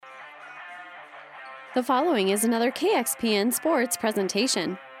The following is another KXPN Sports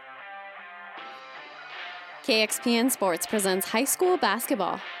presentation. KXPN Sports presents high school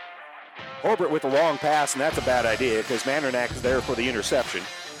basketball. Holbert with a long pass, and that's a bad idea because Mandernack is there for the interception.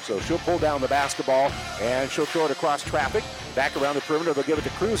 So she'll pull down the basketball, and she'll throw it across traffic. Back around the perimeter, they'll give it to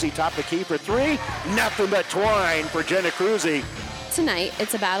Cruzy, top of the key for three. Nothing but twine for Jenna Cruzy. Tonight,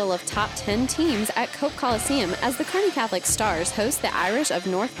 it's a battle of top 10 teams at Cope Coliseum as the Kearney Catholic Stars host the Irish of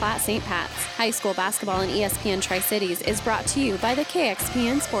North Platte St. Pat's. High school basketball in ESPN Tri-Cities is brought to you by the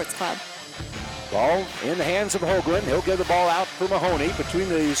KXPN Sports Club. Ball in the hands of Holgren. He'll give the ball out for Mahoney. Between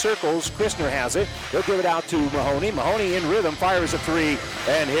the circles, Christner has it. He'll give it out to Mahoney. Mahoney in rhythm, fires a three,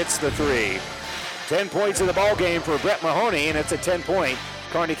 and hits the three. 10 points in the ball game for Brett Mahoney, and it's a 10-point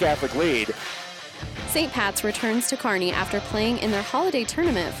Kearney Catholic lead. St. Pat's returns to Kearney after playing in their holiday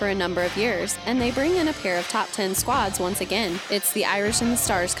tournament for a number of years, and they bring in a pair of top 10 squads once again. It's the Irish and the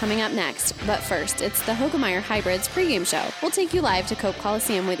Stars coming up next, but first, it's the Hoegemeyer Hybrids pregame show. We'll take you live to Cope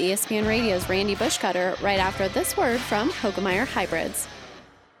Coliseum with ESPN Radio's Randy Bushcutter right after this word from Hoegemeyer Hybrids.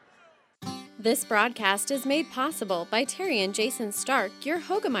 This broadcast is made possible by Terry and Jason Stark, your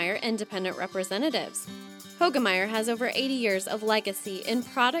Hoegemeyer independent representatives. Hoegemeyer has over 80 years of legacy in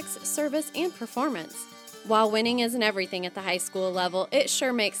products, service, and performance. While winning isn't everything at the high school level, it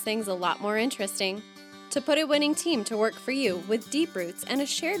sure makes things a lot more interesting. To put a winning team to work for you with deep roots and a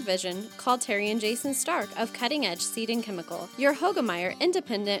shared vision, call Terry and Jason Stark of Cutting Edge Seed and Chemical, your Hoegemeyer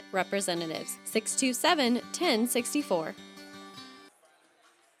independent representatives, 627-1064.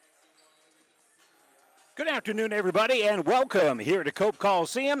 Good afternoon, everybody, and welcome here to Cope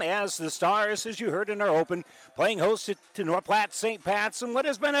Coliseum as the Stars, as you heard in our open, playing host to North Platte St. Pat's and what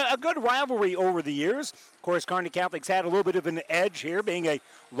has been a good rivalry over the years. Of course, Kearney Catholic's had a little bit of an edge here, being a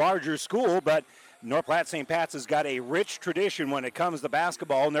larger school, but North Platte St. Pat's has got a rich tradition when it comes to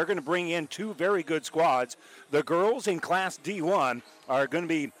basketball, and they're going to bring in two very good squads. The girls in Class D1 are going to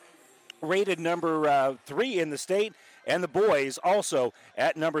be rated number 3 in the state, and the boys also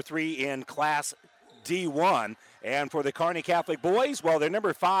at number 3 in Class D1. And for the Kearney Catholic boys, well, they're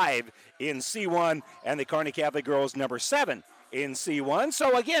number 5 in C1, and the Kearney Catholic girls number 7 in C1.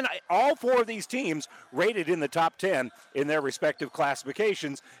 So again, all 4 of these teams rated in the top 10 in their respective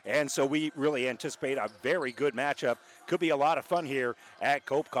classifications, and so we really anticipate a very good matchup. Could be a lot of fun here at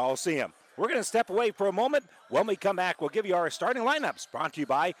Cope Coliseum. We're going to step away for a moment. When we come back, we'll give you our starting lineups, brought to you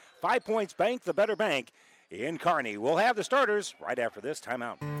by 5 Points Bank, the better bank in Kearney. We'll have the starters right after this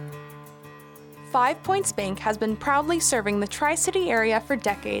timeout. 5 Points Bank has been proudly serving the Tri-City area for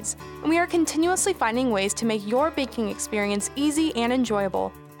decades, and we are continuously finding ways to make your banking experience easy and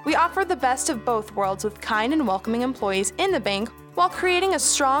enjoyable. We offer the best of both worlds with kind and welcoming employees in the bank while creating a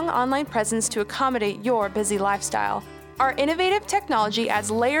strong online presence to accommodate your busy lifestyle. Our innovative technology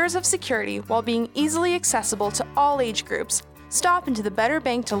adds layers of security while being easily accessible to all age groups. Stop into the Better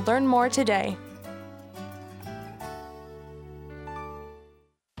Bank to learn more today.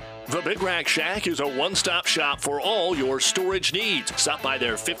 The Big Rack Shack is a one-stop shop for all your storage needs. Stop by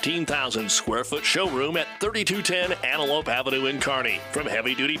their 15,000 square foot showroom at 3210 Antelope Avenue in Kearney. From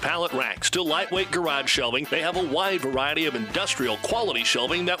heavy-duty pallet racks to lightweight garage shelving, they have a wide variety of industrial quality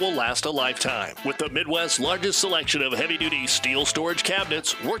shelving that will last a lifetime. With the Midwest's largest selection of heavy-duty steel storage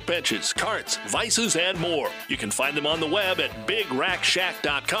cabinets, workbenches, carts, vices, and more. You can find them on the web at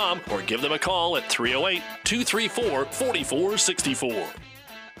BigRackShack.com or give them a call at 308-234-4464.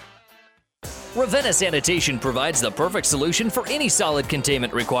 Ravenna Sanitation provides the perfect solution for any solid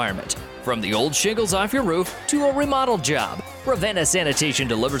containment requirement. From the old shingles off your roof to a remodel job, Ravenna Sanitation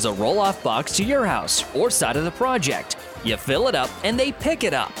delivers a roll-off box to your house or side of the project. You fill it up and they pick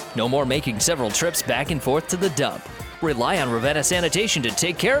it up. No more making several trips back and forth to the dump. Rely on Ravenna Sanitation to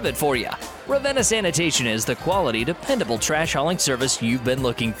take care of it for you. Ravenna Sanitation is the quality, dependable trash hauling service you've been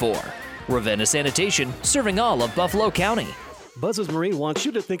looking for. Ravenna Sanitation, serving all of Buffalo County. Buzz's Marine wants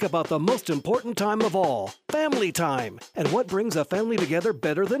you to think about the most important time of all, family time. And what brings a family together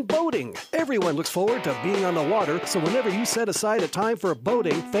better than boating? Everyone looks forward to being on the water, so whenever you set aside a time for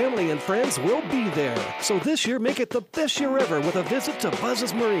boating, family and friends will be there. So this year, make it the best year ever with a visit to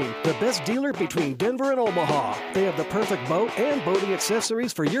Buzz's Marine, the best dealer between Denver and Omaha. They have the perfect boat and boating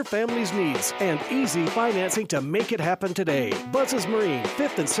accessories for your family's needs and easy financing to make it happen today. Buzz's Marine,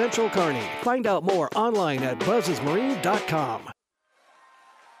 5th and Central Kearney. Find out more online at buzzesmarine.com.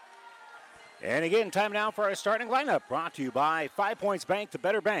 And again, time now for our starting lineup, brought to you by 5 Points Bank, the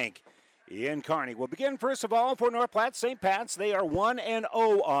better bank in Kearney. We'll begin, first of all, for North Platte St. Pat's. They are 1-0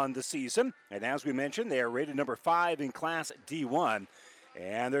 on the season. And as we mentioned, they are rated number 5 in Class D1.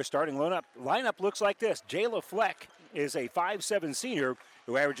 And their starting lineup looks like this. Jayla Fleck is a 5'7" senior.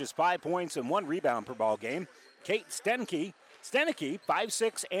 who averages 5 points and 1 rebound per ball game. Kate Stenicky,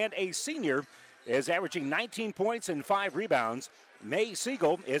 5'6", and a senior, is averaging 19 points and 5 rebounds. May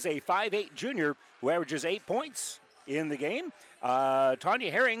Siegel is a 5'8" junior who averages 8 points in the game.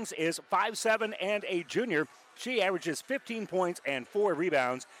 Tanya Herrings is 5'7" and a junior. She averages 15 points and 4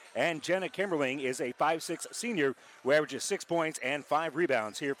 rebounds. And Jenna Kimberling is a 5'6" senior who averages 6 points and 5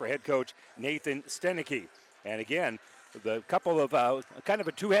 rebounds here for head coach Nathan Stenicky. And again, the couple of kind of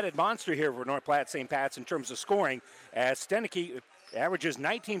a two-headed monster here for North Platte St. Pat's in terms of scoring, as Stenicky averages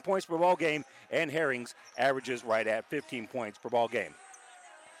 19 points per ball game and Herrings averages right at 15 points per ball game.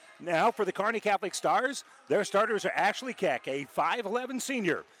 Now for the Kearney Catholic Stars, their starters are Ashley Keck, a 5'11"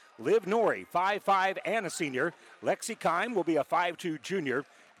 senior. Liv Norrie, 5'5" and a senior. Lexi Kime will be a 5'2" junior.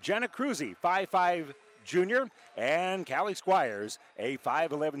 Jenna Cruzy, 5'5" junior. And Callie Squires, a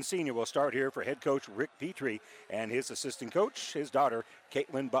 5'11" senior, will start here for head coach Rick Petrie and his assistant coach, his daughter,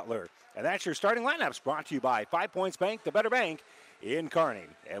 Caitlin Butler. And that's your starting lineups, brought to you by 5 Points Bank, the better bank in Kearney.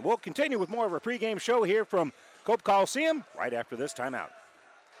 And we'll continue with more of our pregame show here from Cope Coliseum right after this timeout.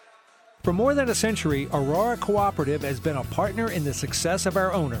 For more than a century, Aurora Cooperative has been a partner in the success of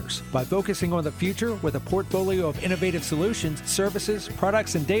our owners. By focusing on the future with a portfolio of innovative solutions, services,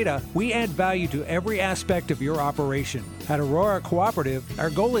 products, and data, we add value to every aspect of your operation. At Aurora Cooperative, our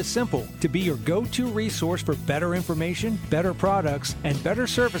goal is simple: to be your go-to resource for better information, better products, and better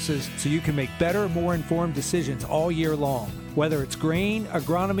services so you can make better, more informed decisions all year long. Whether it's grain,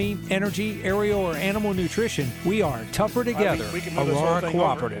 agronomy, energy, aerial, or animal nutrition, we are tougher together. Aurora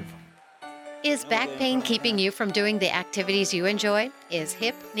Cooperative. Is back pain keeping you from doing the activities you enjoy? Is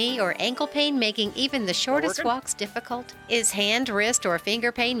hip, knee, or ankle pain making even the shortest walks difficult? Is hand, wrist, or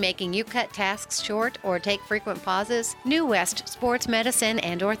finger pain making you cut tasks short or take frequent pauses? New West Sports Medicine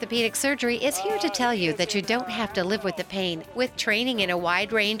and Orthopedic Surgery is here to tell you that you don't have to live with the pain. With training in a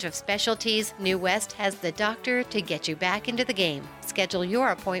wide range of specialties, New West has the doctor to get you back into the game. Schedule your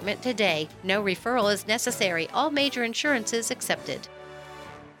appointment today. No referral is necessary. All major insurances accepted.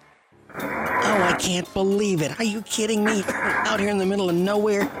 Oh, I can't believe it. Are you kidding me? Out here in the middle of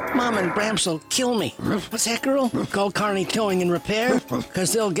nowhere? Mom and Gramps will kill me. What's that, girl? Call Kearney Towing and Repair?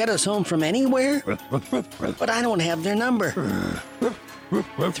 Because they'll get us home from anywhere? But I don't have their number.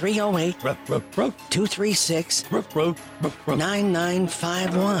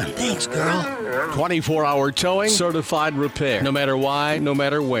 308-236-9951. Thanks, girl. 24-hour towing, certified repair. No matter why, no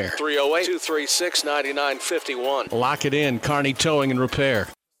matter where. 308-236-9951. Lock it in, Kearney Towing and Repair.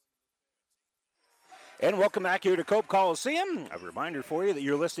 And welcome back here to Cope Coliseum. A reminder for you that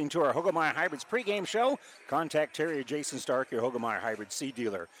you're listening to our Hoegemeyer Hybrids pregame show. Contact Terry or Jason Stark, your Hoegemeyer Hybrid seed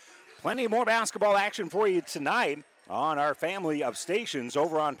dealer. Plenty more basketball action for you tonight on our family of stations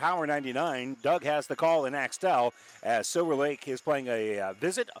over on Power 99. Doug has the call in Axtell as Silver Lake is playing a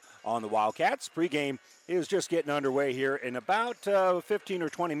visit on the Wildcats. Pregame is just getting underway here in about 15 or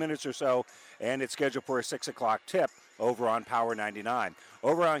 20 minutes or so, and it's scheduled for a 6 o'clock tip over on Power 99.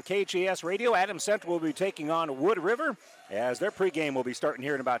 Over on KCHS Radio, Adams Central will be taking on Wood River as their pregame will be starting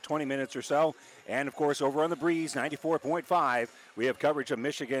here in about 20 minutes or so. And, of course, over on the Breeze, 94.5, we have coverage of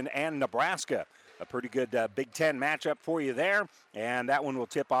Michigan and Nebraska. A pretty good Big Ten matchup for you there, and that one will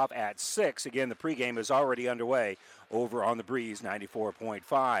tip off at 6. Again, the pregame is already underway over on the Breeze,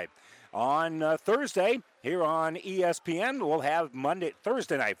 94.5. On Thursday, here on ESPN, we'll have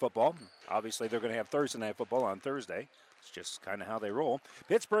Thursday night football. Obviously, they're going to have Thursday night football on Thursday. It's just kind of how they roll.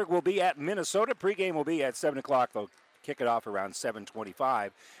 Pittsburgh will be at Minnesota. Pregame will be at 7 o'clock. They'll kick it off around 7:25.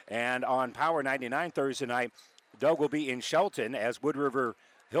 And on Power 99 Thursday night, Doug will be in Shelton as Wood River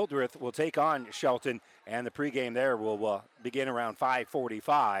Hildreth will take on Shelton. And the pregame there will begin around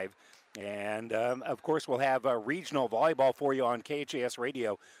 5:45. And, of course, we'll have regional volleyball for you on KHAS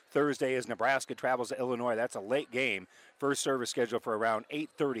Radio Thursday as Nebraska travels to Illinois. That's a late game. First service scheduled for around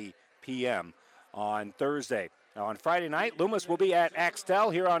 8:30 p.m. on Thursday. Now, on Friday night, Loomis will be at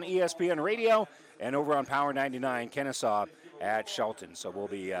Axtell here on ESPN Radio, and over on Power 99, Kennesaw at Shelton. So we'll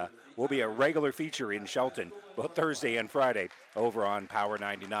be a regular feature in Shelton both Thursday and Friday over on Power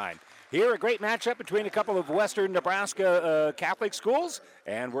 99. Here, a great matchup between a couple of Western Nebraska Catholic schools,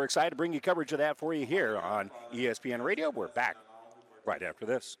 and we're excited to bring you coverage of that for you here on ESPN Radio. We're back right after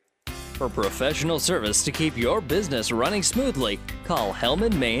this. For professional service to keep your business running smoothly, call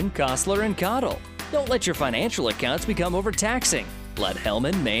Hellman, Maine, Kostler, and Cottle. Don't let your financial accounts become overtaxing. Let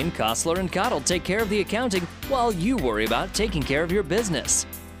Hellman, Maine, Kostler, and Cottle take care of the accounting while you worry about taking care of your business.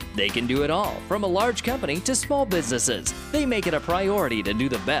 They can do it all, from a large company to small businesses. They make it a priority to do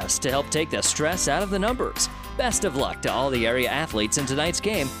the best to help take the stress out of the numbers. Best of luck to all the area athletes in tonight's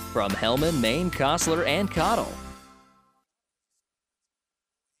game from Hellman, Maine, Kostler, and Cottle.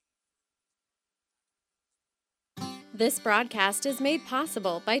 This broadcast is made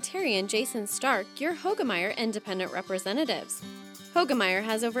possible by Terry and Jason Stark, your Hoegemeyer Independent Representatives. Hoegemeyer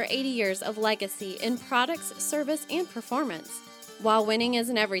has over 80 years of legacy in products, service, and performance. While winning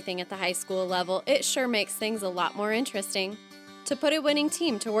isn't everything at the high school level, it sure makes things a lot more interesting. To put a winning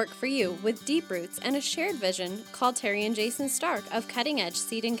team to work for you with deep roots and a shared vision, call Terry and Jason Stark of Cutting Edge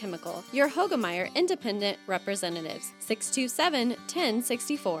Seed and Chemical, your Hoegemeyer Independent Representatives,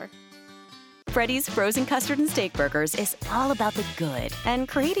 627-1064. Freddy's Frozen Custard and Steak Burgers is all about the good and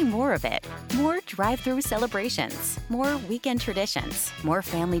creating more of it. More drive-through celebrations, more weekend traditions, more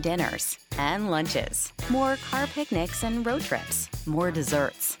family dinners and lunches, more car picnics and road trips, more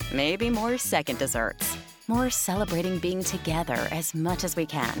desserts, maybe more second desserts. More celebrating being together as much as we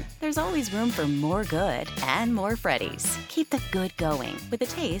can. There's always room for more good and more Freddy's. Keep the good going with a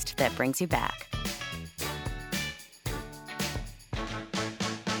taste that brings you back.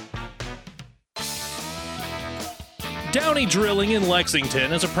 Downey Drilling in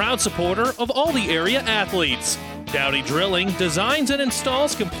Lexington is a proud supporter of all the area athletes. Downey Drilling designs and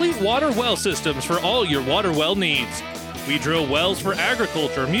installs complete water well systems for all your water well needs. We drill wells for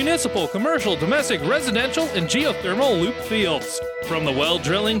agriculture, municipal, commercial, domestic, residential, and geothermal loop fields. From the well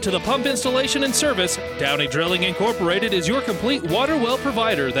drilling to the pump installation and service, Downey Drilling Incorporated is your complete water well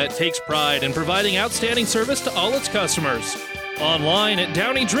provider that takes pride in providing outstanding service to all its customers. Online at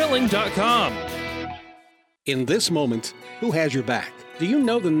downeydrilling.com. In this moment, who has your back? Do you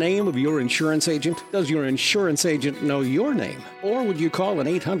know the name of your insurance agent? Does your insurance agent know your name? Or would you call an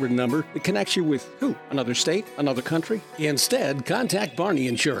 800 number that connects you with who? Another state? Another country? Instead, contact Barney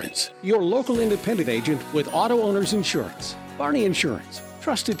Insurance, your local independent agent with auto owner's insurance. Barney Insurance.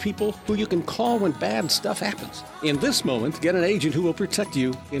 Trusted people who you can call when bad stuff happens. In this moment, get an agent who will protect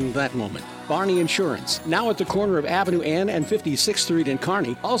you in that moment. Barney Insurance, now at the corner of Avenue N and 56th Street in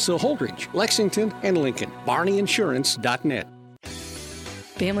Kearney, also Holdridge, Lexington, and Lincoln. BarneyInsurance.net.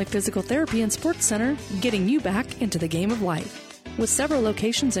 Family Physical Therapy and Sports Center, getting you back into the game of life. With several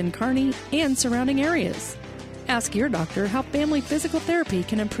locations in Kearney and surrounding areas. Ask your doctor how Family Physical Therapy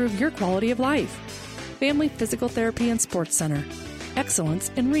can improve your quality of life. Family Physical Therapy and Sports Center.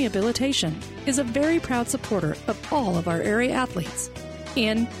 Excellence in Rehabilitation is a very proud supporter of all of our area athletes,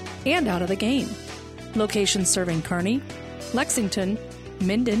 in and out of the game. Locations serving Kearney, Lexington,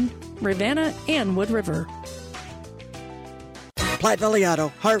 Minden, Ravenna, and Wood River. Platte Valley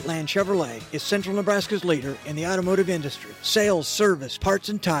Auto, Heartland Chevrolet, is Central Nebraska's leader in the automotive industry. Sales, service, parts,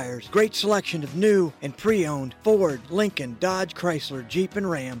 and tires. Great selection of new and pre-owned Ford, Lincoln, Dodge, Chrysler, Jeep, and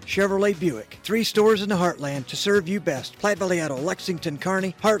Ram, Chevrolet, Buick. 3 stores in the Heartland to serve you best. Platte Valley Auto, Lexington,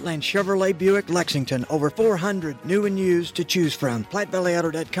 Kearney, Heartland Chevrolet, Buick, Lexington. Over 400 new and used to choose from.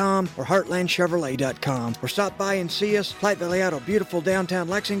 PlatteValleyAuto.com or HeartlandChevrolet.com. Or stop by and see us. Platte Valley Auto, beautiful downtown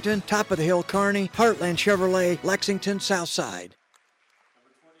Lexington, top of the hill, Kearney, Heartland Chevrolet, Lexington, South Side.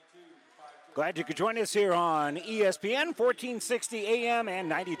 Glad you could join us here on ESPN 1460 AM and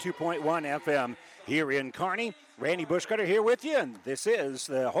 92.1 FM here in Kearney. Randy Bushcutter here with you, and this is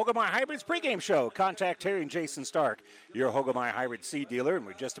the Hoegemeyer Hybrids pregame show. Contact Terry and Jason Stark, your Hoegemeyer Hybrid seed dealer, and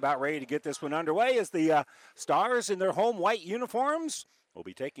we're just about ready to get this one underway as the Stars in their home white uniforms will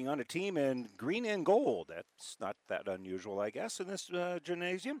be taking on a team in green and gold. That's not that unusual, I guess, in this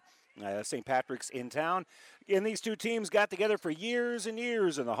gymnasium. St. Patrick's in town. And these two teams got together for years and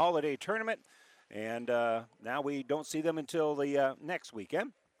years in the holiday tournament. And now we don't see them until the next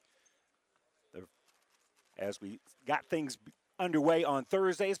weekend. As we got things underway on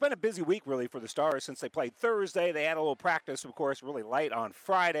Thursday. It's been a busy week, really, for the Stars since they played Thursday. They had a little practice, of course, really light on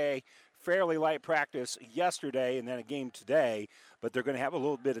Friday. Fairly light practice yesterday and then a game today. But they're going to have a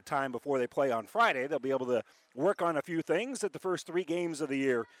little bit of time before they play on Friday. They'll be able to work on a few things that the first 3 games of the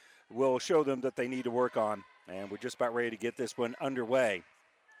year will show them that they need to work on. And we're just about ready to get this one underway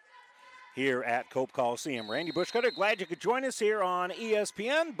here at Cope Coliseum. Randy Bushcutter, glad you could join us here on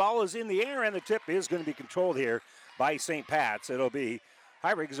ESPN. Ball is in the air, and the tip is going to be controlled here by St. Pat's. It'll be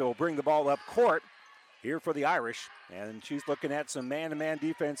Hybrids who will bring the ball up court here for the Irish. And she's looking at some man-to-man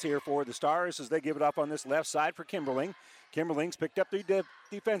defense here for the Stars as they give it up on this left side for Kimberling. Kimberling's picked up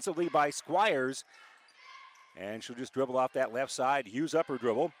defensively by Squires. And she'll just dribble off that left side, use up her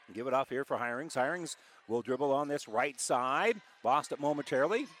dribble, and give it off here for Hirings. Hirings will dribble on this right side, lost it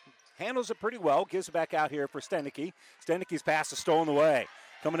momentarily, handles it pretty well, gives it back out here for Stenicky. Steniky's pass is stolen away.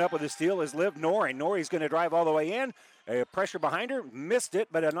 Coming up with a steal is Liv Norrie. Norrie's going to drive all the way in. Pressure behind her, missed it,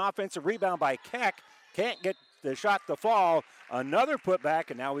 but an offensive rebound by Keck. Can't get the shot to fall. Another putback,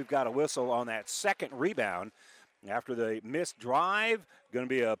 and now we've got a whistle on that second rebound. After the missed drive, going to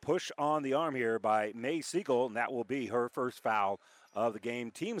be a push on the arm here by May Siegel, and that will be her first foul of the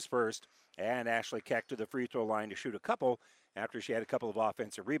game, teams first, and Ashley Keck to the free throw line to shoot a couple after she had a couple of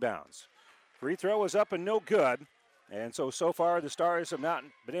offensive rebounds. Free throw was up and no good, and so far the Stars have not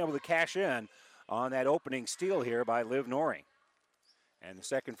been able to cash in on that opening steal here by Liv Norrie. And the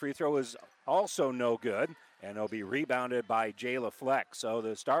second free throw is also no good, and it'll be rebounded by Jayla Fleck. So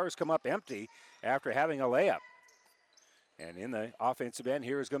the Stars come up empty after having a layup. And in the offensive end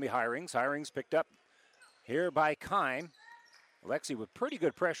here is going to be Hirings. Hirings picked up here by Kime. Lexi with pretty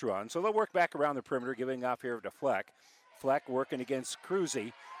good pressure on, so they'll work back around the perimeter, giving off here to Fleck. Fleck working against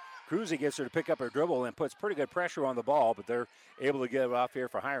Cruzy. Cruzy gets her to pick up her dribble and puts pretty good pressure on the ball, but they're able to get it off here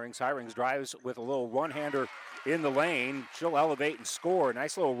for Hirings. Hirings drives with a little one-hander in the lane. She'll elevate and score.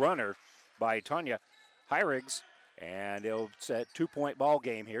 Nice little runner by Tanya Hirings, and it'll set 2-point ball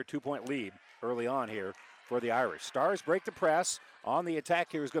game here, 2-point lead early on here for the Irish. Stars break the press. On the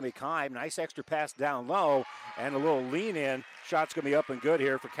attack here is going to be Kime. Nice extra pass down low, and a little lean-in. Shot's going to be up and good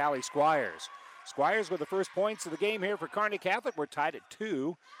here for Callie Squires. Squires with the first points of the game here for Kearney Catholic. We're tied at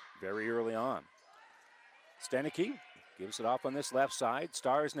 2 very early on. Stenicky gives it off on this left side.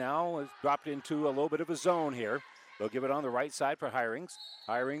 Stars now has dropped into a little bit of a zone here. They'll give it on the right side for Hirings.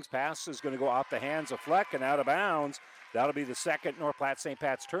 Hirings' pass is going to go off the hands of Fleck and out of bounds. That'll be the second North Platte St.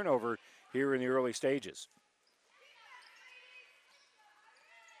 Pat's turnover here in the early stages.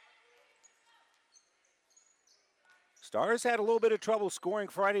 Stars had a little bit of trouble scoring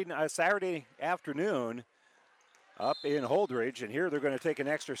Saturday afternoon up in Holdridge, and here they're going to take an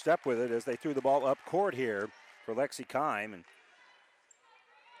extra step with it as they threw the ball up court here for Lexi Kime. And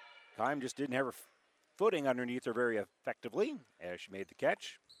Kime just didn't have her footing underneath her very effectively as she made the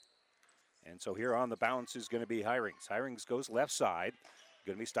catch. And so here on the bounce is going to be Hirings. Hirings goes left side.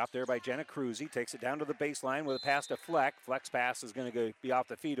 Going to be stopped there by Jenna Cruzy. Takes it down to the baseline with a pass to Fleck. Fleck's pass is going to be off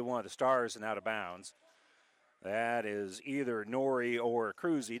the feet of one of the Stars and out of bounds. That is either Norrie or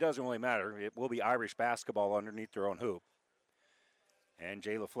Cruzy. Doesn't really matter. It will be Irish basketball underneath their own hoop. And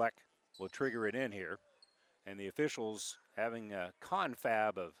Jayla Fleck will trigger it in here. And the officials having a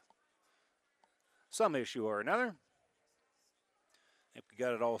confab of some issue or another. If we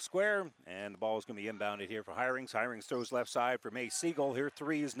got it all square, and the ball is going to be inbounded here for Hirings. Hirings throws left side for May Siegel. Here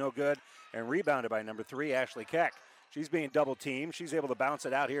 3 is no good, and rebounded by number 3, Ashley Keck. She's being double teamed. She's able to bounce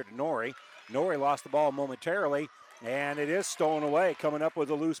it out here to Norrie. Norrie lost the ball momentarily, and it is stolen away. Coming up with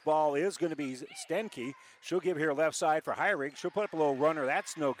a loose ball is going to be Stenke. She'll give here left side for Hirings. She'll put up a little runner.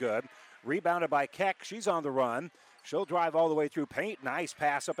 That's no good. Rebounded by Keck. She's on the run. She'll drive all the way through paint. Nice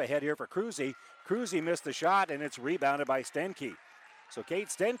pass up ahead here for Cruzy. Cruzy missed the shot, and it's rebounded by Stenke. So Kate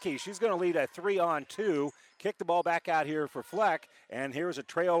Stenke, she's going to lead a 3-on-2. Kick the ball back out here for Fleck, and here's a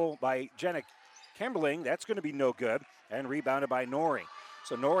trail by Jenna Kimberling. That's going to be no good, and rebounded by Norrie.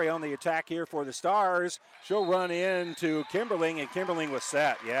 So Norrie on the attack here for the Stars. She'll run into Kimberling, and Kimberling was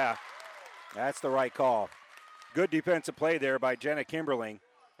set. Yeah, that's the right call. Good defensive play there by Jenna Kimberling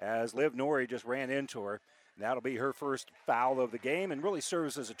as Liv Norrie just ran into her. And that'll be her first foul of the game and really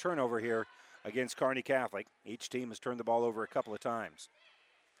serves as a turnover here against Kearney Catholic. Each team has turned the ball over a couple of times.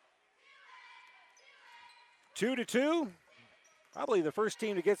 2-2. Probably the first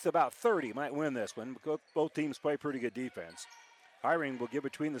team that gets to about 30 might win this one. Both teams play pretty good defense. Hiring will give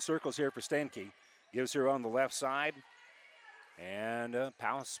between the circles here for Stenke. Gives her on the left side. And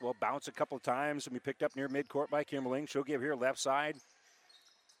Paus will bounce a couple of times and be picked up near midcourt by Kimberling. She'll give here left side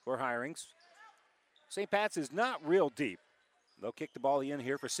for Hirings. St. Pat's is not real deep. They'll kick the ball in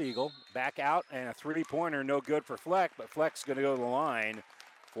here for Siegel. Back out, and a three-pointer, no good for Fleck, but Fleck's going to go to the line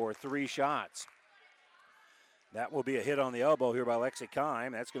for 3 shots. That will be a hit on the elbow here by Lexi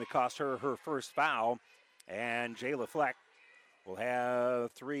Kime. That's going to cost her her first foul, and Jayla Fleck will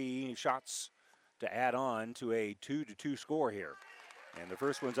have 3 shots to add on to a 2-2 score here. And the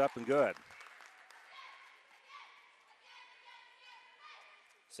first one's up and good.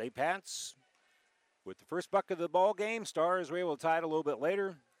 St. Pat's with the first bucket of the ball game. Stars were able to tie it a little bit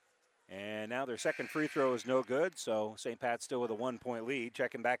later. And now their second free throw is no good, so St. Pat's still with a 1-point lead.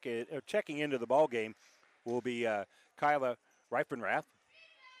 Checking into the ball game will be Kyla Reifenrath.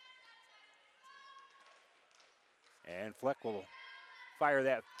 And Fleck will fire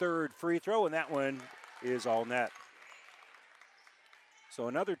that third free throw, and that one is all net. So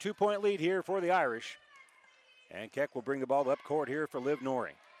another 2-point lead here for the Irish. And Keck will bring the ball up court here for Liv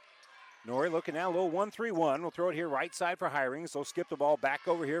Norrie. Norrie looking now, a little 1-3-1. We'll throw it here right side for Hirings. They'll skip the ball back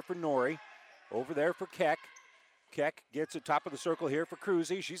over here for Norrie. Over there for Keck. Keck gets it top of the circle here for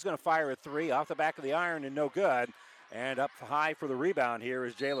Cruzy. She's going to fire a 3 off the back of the iron and no good. And up high for the rebound here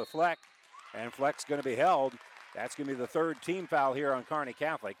is Jayla Fleck. And Fleck's going to be held. That's going to be the 3rd team foul here on Kearney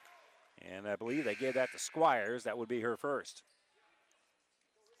Catholic. And I believe they gave that to Squires. That would be her first.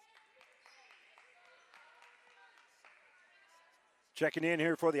 Checking in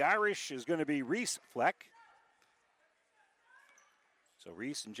here for the Irish is going to be Reese Fleck. So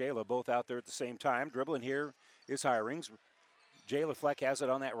Reese and Jayla both out there at the same time. Dribbling here is Hirings. Jayla Fleck has it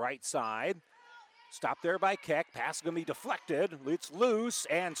on that right side. Stopped there by Keck. Pass is going to be deflected. It's loose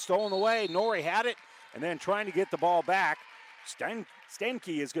and stolen away. Nori had it and then trying to get the ball back. Stenke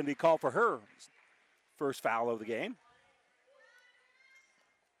is going to be called for her first foul of the game.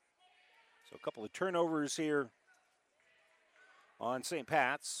 So a couple of turnovers here on St.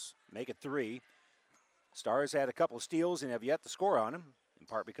 Pat's. Make it 3. Stars had a couple of steals and have yet to score on them, in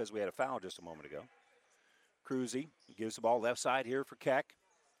part because we had a foul just a moment ago. Cruzy gives the ball left side here for Keck.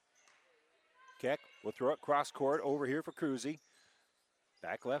 Keck will throw it cross court over here for Cruzy.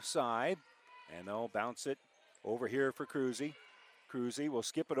 Back left side, and they'll bounce it over here for Cruzy. Cruzy will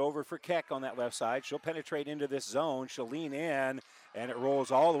skip it over for Keck on that left side. She'll penetrate into this zone. She'll lean in, and it rolls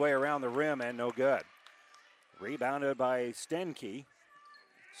all the way around the rim and no good. Rebounded by Stenke.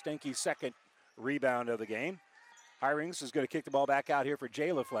 Stenke's second rebound of the game. Hirings is going to kick the ball back out here for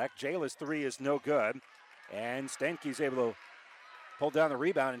Jayla Fleck. Jayla's 3 is no good, and Stenke's able to pull down the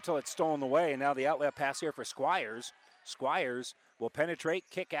rebound until it's stolen away, and now the outlet pass here for Squires. Squires will penetrate,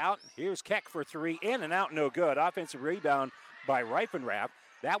 kick out. Here's Keck for 3, in and out, no good. Offensive rebound by Reifenrath.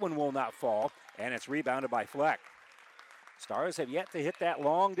 That one will not fall, and it's rebounded by Fleck. Stars have yet to hit that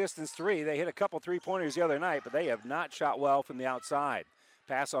long distance 3. They hit a couple three-pointers the other night, but they have not shot well from the outside.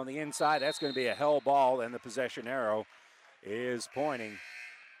 Pass on the inside, that's going to be a hell ball, and the possession arrow is pointing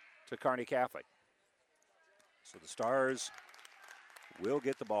to Kearney Catholic. So the Stars will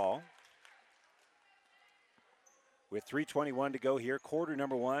get the ball with 3:21 to go here, quarter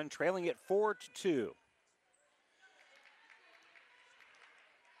number 1, trailing it 4-2.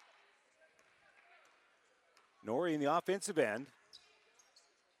 Nori in the offensive end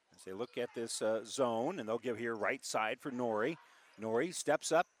as they look at this zone, and they'll give here right side for Nori. Nori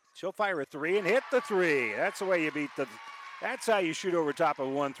steps up, she'll fire a 3 and hit the 3. That's the way you that's how you shoot over top of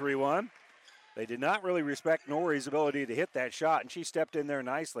 1-3-1. They did not really respect Nori's ability to hit that shot, and she stepped in there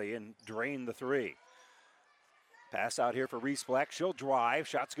nicely and drained the 3. Pass out here for Reese Fleck. She'll drive.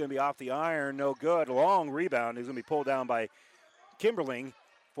 Shot's going to be off the iron. No good. Long rebound is going to be pulled down by Kimberling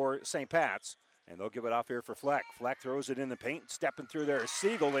for St. Pat's. And they'll give it off here for Fleck. Fleck throws it in the paint. Stepping through there is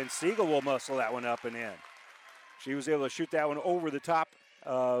Siegel, and Siegel will muscle that one up and in. She was able to shoot that one over the top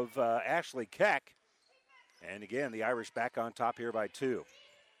of Ashley Keck. And again, the Irish back on top here by 2.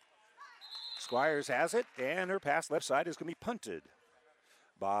 Squires has it, and her pass left side is going to be punted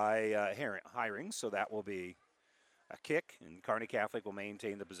by Hirings, so that will be a kick, and Kearney Catholic will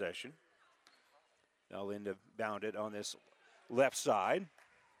maintain the possession. They'll inbound it on this left side.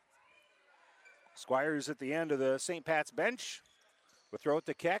 Squires at the end of the St. Pat's bench will throw it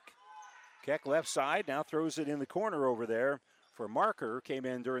to Keck. Keck left side, now throws it in the corner over there for Marker. Came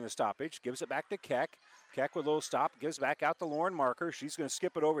in during the stoppage, gives it back to Keck. Keck with a little stop, gives back out to Lauren Marker. She's going to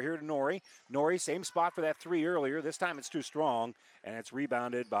skip it over here to Nori. Nori, same spot for that 3 earlier. This time it's too strong, and it's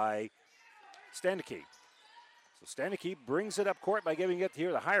rebounded by Stenke. So Stenke brings it up court by giving it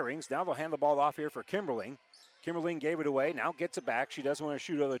here to Hirings. Now they'll hand the ball off here for Kimberling. Kimberling gave it away, now gets it back. She doesn't want to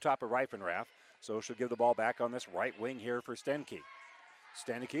shoot over the top of Reifenrath, so she'll give the ball back on this right wing here for Stenke.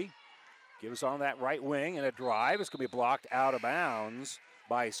 Stenke gives on that right wing, and a drive. It's going to be blocked out of bounds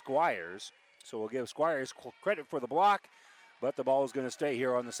by Squires. So we'll give Squires credit for the block, but the ball is going to stay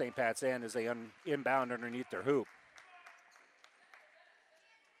here on the St. Pat's end as they inbound underneath their hoop.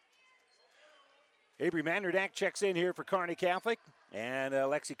 Avery Mandernack checks in here for Kearney Catholic, and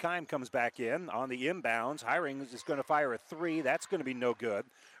Lexi Kime comes back in on the inbounds. Hirings is going to fire a 3. That's going to be no good.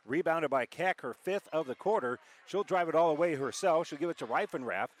 Rebounded by Keck, her 5th of the quarter. She'll drive it all the way herself. She'll give it to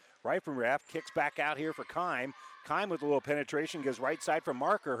Reifenrath. Reifenrath kicks back out here for Kime. Kime with a little penetration, goes right side for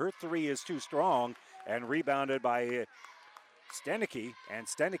Marker. Her 3 is too strong, and rebounded by Stenke. And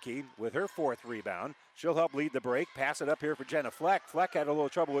Stenke with her 4th rebound. She'll help lead the break. Pass it up here for Jenna Fleck. Fleck had a little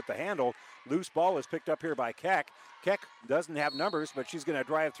trouble with the handle. Loose ball is picked up here by Keck. Keck doesn't have numbers, but she's going to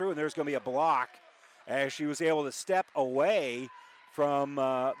drive through, and there's going to be a block as she was able to step away from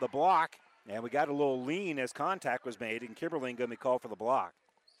the block. And we got a little lean as contact was made, and Kimberling going to be called for the block.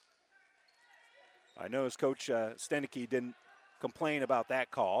 I noticed Coach Stenke didn't complain about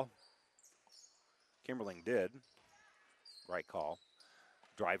that call. Kimberling did. Right call.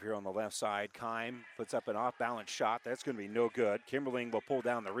 Drive here on the left side. Kime puts up an off-balance shot. That's going to be no good. Kimberling will pull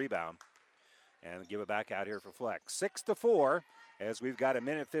down the rebound and give it back out here for Fleck. 6-4 as we've got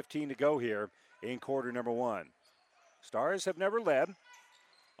 1:15 to go here in quarter number 1. Stars have never led.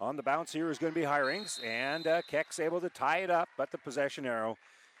 On the bounce here is going to be Hirings, and Keck's able to tie it up, but the possession arrow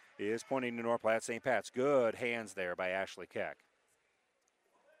is pointing to North Platte St. Pat's. Good hands there by Ashley Keck.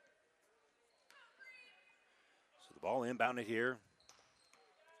 ball inbounded here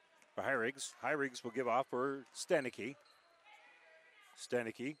for Heirigs. Heirigs will give off for Stenicky.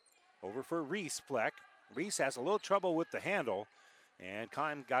 Stenicky over for Reese Fleck. Reese has a little trouble with the handle, and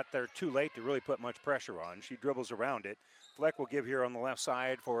Kime got there too late to really put much pressure on. She dribbles around it. Fleck will give here on the left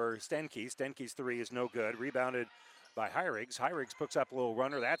side for Stenke. Stenke's three is no good. Rebounded by Heirigs. Heirigs picks up a little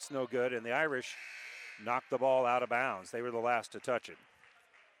runner. That's no good, and the Irish knocked the ball out of bounds. They were the last to touch it.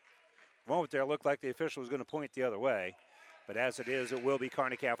 The moment there looked like the official was going to point the other way, but as it is, it will be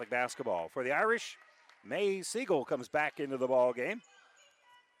Kearney Catholic basketball. For the Irish, May Siegel comes back into the ball game.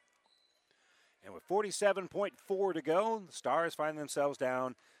 And with 47.4 to go, the Stars find themselves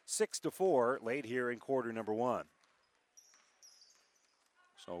down 6-4 late here in quarter number one.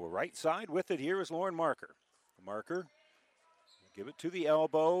 So we're right side with it here is Lauren Marker. Marker, give it to the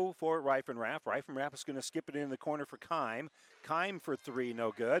elbow for Reifenrath. Reifenrath is going to skip it in the corner for Kime. Kime for three,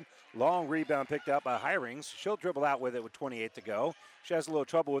 no good. Long rebound picked up by Heirings. She'll dribble out with it with 28 to go. She has a little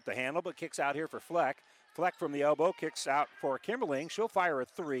trouble with the handle, but kicks out here for Fleck. Fleck from the elbow, kicks out for Kimberling. She'll fire a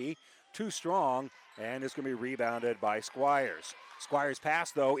three. Too strong, and it's going to be rebounded by Squires. Squires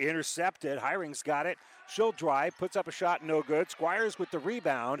pass, though, intercepted. Heirings got it. She'll drive, puts up a shot, no good. Squires with the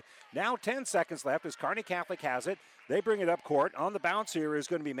rebound. Now 10 seconds left as Kearney Catholic has it. They bring it up court. On the bounce here is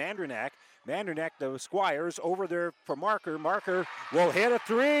going to be Mandernack. Mandernack to Squires over there for Marker. Marker will hit a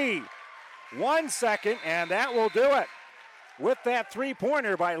three. 1 second, and that will do it. With that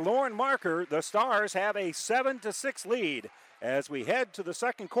three-pointer by Lauren Marker, the Stars have a 7-6 lead as we head to the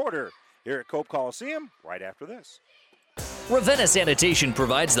second quarter here at Cope Coliseum right after this. Ravenna Sanitation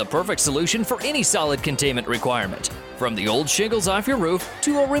provides the perfect solution for any solid containment requirement. From the old shingles off your roof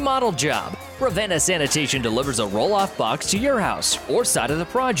to a remodel job, Ravenna Sanitation delivers a roll-off box to your house or side of the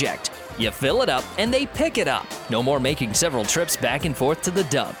project. You fill it up and they pick it up. No more making several trips back and forth to the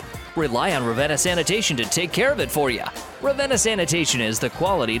dump. Rely on Ravenna Sanitation to take care of it for you. Ravenna Sanitation is the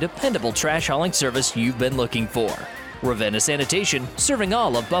quality, dependable trash hauling service you've been looking for. Ravenna Sanitation, serving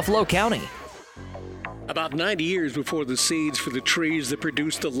all of Buffalo County. About 90 years before the seeds for the trees that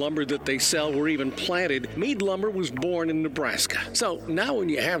produce the lumber that they sell were even planted, Mead Lumber was born in Nebraska. So now when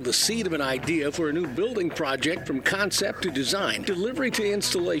you have the seed of an idea for a new building project from concept to design, delivery to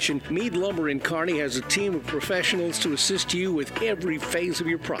installation, Mead Lumber in Kearney has a team of professionals to assist you with every phase of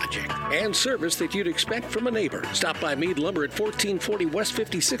your project and service that you'd expect from a neighbor. Stop by Mead Lumber at 1440 West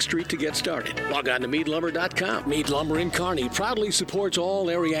 56th Street to get started. Log on to meadlumber.com. Mead Lumber in Kearney proudly supports all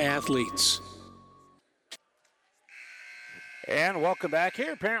area athletes. And welcome back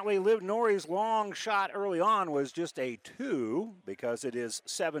here. Apparently, Liv Norrie's long shot early on was just a 2 because it is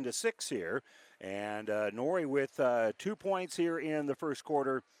 7-6 here. And Norrie with 2 points here in the first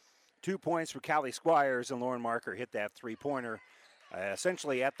quarter. 2 points for Callie Squires, and Lauren Marker hit that three-pointer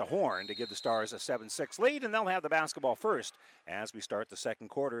essentially at the horn to give the Stars a 7-6 lead, and they'll have the basketball first as we start the second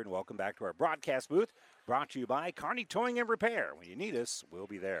quarter. And welcome back to our broadcast booth, brought to you by Kearney Towing and Repair. When you need us, we'll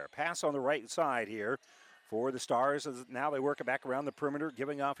be there. Pass on the right side here for the Stars. Now they work it back around the perimeter,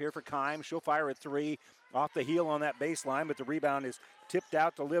 giving off here for Kime. She'll fire a three off the heel on that baseline, but the rebound is tipped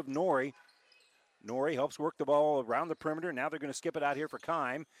out to Liv Norrie. Norrie helps work the ball around the perimeter. Now they're going to skip it out here for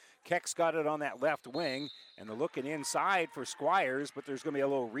Kime. Keck's got it on that left wing, and they're looking inside for Squires, but there's going to be a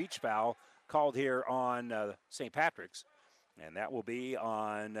little reach foul called here on St. Patrick's, and that will be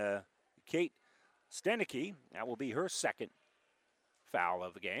on Kate Stenicky. That will be her second foul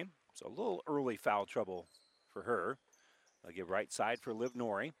of the game. So a little early foul trouble for her. They'll give right side for Liv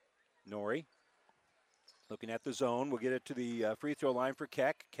Norrie. Norrie looking at the zone. We'll get it to the free throw line for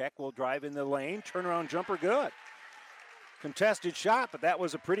Keck. Keck will drive in the lane. Turnaround jumper, good. Contested shot, but that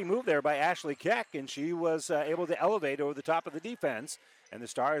was a pretty move there by Ashley Keck, and she was able to elevate over the top of the defense. And the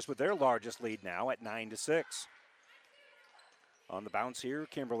Stars with their largest lead now at 9-6. On the bounce here,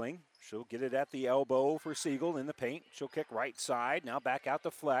 Kimberling. She'll get it at the elbow for Siegel in the paint. She'll kick right side. Now back out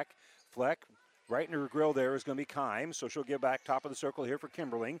to Fleck. Fleck, right in her grill there is going to be Kime, so she'll give back top of the circle here for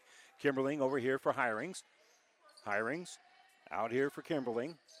Kimberling. Kimberling over here for Heirings. Heirings out here for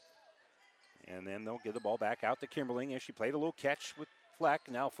Kimberling. And then they'll give the ball back out to Kimberling as she played a little catch with Fleck.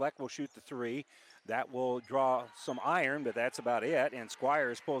 Now Fleck will shoot the three. That will draw some iron, but that's about it. And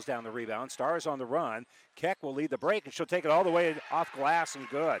Squires pulls down the rebound. Stars on the run. Keck will lead the break, and she'll take it all the way off glass and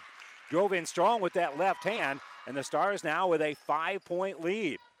good. Drove in strong with that left hand, and the Stars now with a 5-point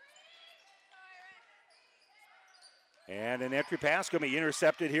lead. And an entry pass going to be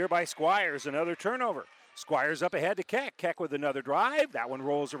intercepted here by Squires. Another turnover. Squires up ahead to Keck. Keck with another drive. That one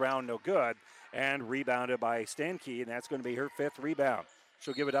rolls around, no good. And rebounded by Stenke, and that's going to be her 5th rebound.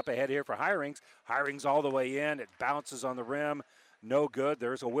 She'll give it up ahead here for Heirings. Heirings all the way in. It bounces on the rim. No good.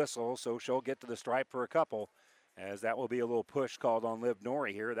 There's a whistle, so she'll get to the stripe for a couple. as that will be a little push called on Liv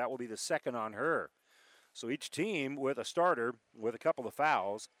Norrie here. That will be the second on her. So each team with a starter with a couple of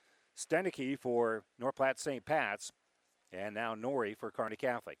fouls. Stenicky for North Platte St. Pat's, and now Norrie for Kearney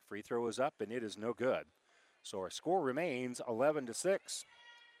Catholic. Free throw is up, and it is no good. So our score remains 11-6.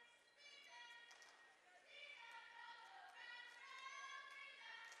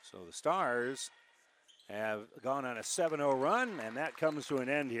 So the Stars have gone on a 7-0 run, and that comes to an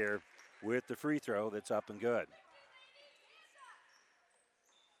end here with the free throw that's up and good.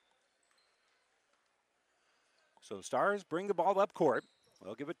 So the Stars bring the ball up court.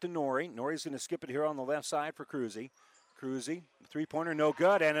 They'll give it to Norrie. Norrie's going to skip it here on the left side for Cruzy. Cruzy, three-pointer, no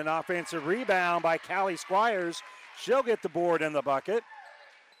good, and an offensive rebound by Callie Squires. She'll get the board in the bucket.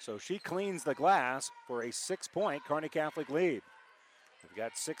 So she cleans the glass for a 6-point Kearney Catholic lead. We've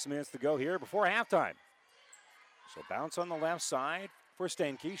got 6 minutes to go here before halftime. So bounce on the left side for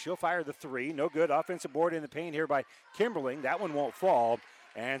Stenke. She'll fire the three. No good. Offensive board in the paint here by Kimberling. That one won't fall,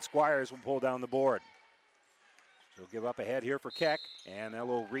 and Squires will pull down the board. She'll give up ahead here for Keck, and that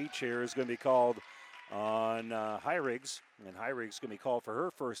little reach here is going to be called on Heirigs, and Heirigs going to be called for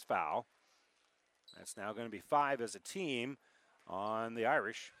her first foul. That's now going to be 5 as a team on the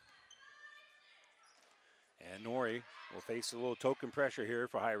Irish. And Norrie will face a little token pressure here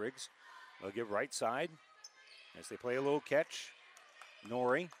for Heirigs. They'll give right side as they play a little catch.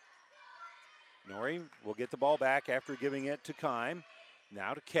 Norrie will get the ball back after giving it to Kime.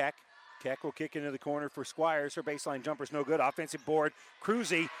 Now to Keck. Keck will kick into the corner for Squires. Her baseline jumper's no good. Offensive board,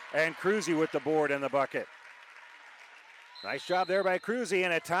 Cruzy, and Cruzy with the board and the bucket. Nice job there by Cruzy,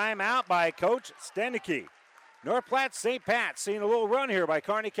 and a timeout by Coach Stenicky. North Platte St. Pat seeing a little run here by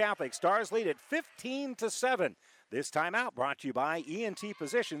Kearney Catholic. Stars lead at 15-7. This timeout brought to you by ENT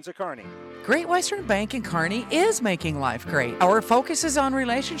Physicians of Kearney. Great Western Bank in Kearney is making life great. Our focus is on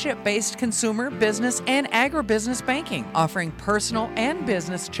relationship-based consumer, business, and agribusiness banking, offering personal and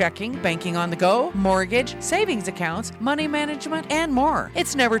business checking, banking on the go, mortgage, savings accounts, money management, and more.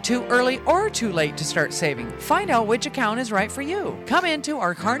 It's never too early or too late to start saving. Find out which account is right for you. Come into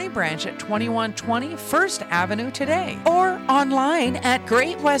our Kearney branch at 2120 First Avenue today, or online at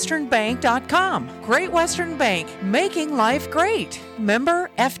greatwesternbank.com. Great Western Bank, making life great. Member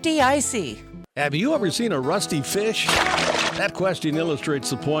FDIC. Have you ever seen a rusty fish? That question illustrates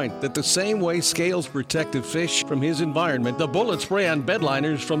the point that the same way scales protect a fish from his environment, the bullet spray on bed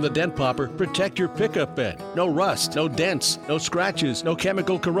liners from the Dent Popper protect your pickup bed. No rust, no dents, no scratches, no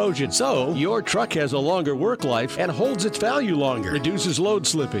chemical corrosion. So your truck has a longer work life and holds its value longer, reduces load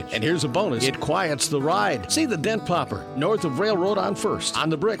slippage. And here's a bonus, it quiets the ride. See the Dent Popper north of Railroad on First, on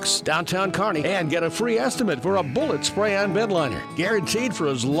the Bricks, downtown Kearney, and get a free estimate for a bullet spray on bed liner. Guaranteed for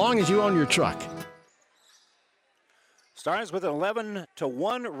as long as you own your truck. Stars with an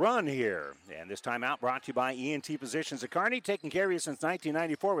 11-1 run here. And this timeout brought to you by ENT Physicians of Kearney, taking care of you since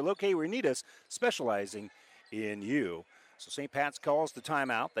 1994. We're located where you need us, specializing in you. So St. Pat's calls the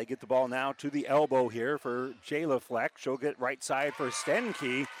timeout. They get the ball now to the elbow here for Jayla Fleck. She'll get right side for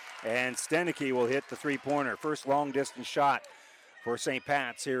Stenke, and Stenke will hit the three-pointer. First long-distance shot for St.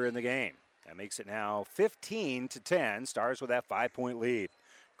 Pat's here in the game. That makes it now 15-10. Stars with that 5-point lead.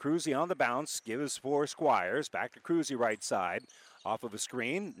 Cruzy on the bounce, gives for Squires. Back to Cruzy right side. Off of a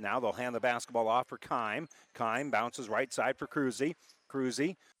screen. Now they'll hand the basketball off for Kime. Kime bounces right side for Cruzy.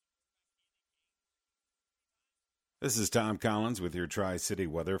 Cruzy. This is Tom Collins with your Tri-City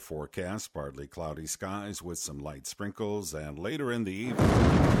weather forecast. Partly cloudy skies with some light sprinkles, and later in the evening,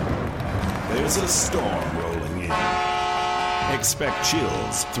 there's a storm rolling in. Expect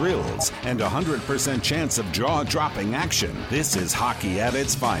chills, thrills, and 100% chance of jaw-dropping action. This is hockey at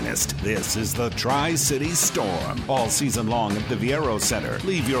its finest. This is the Tri-City Storm. All season long at the Viero Center.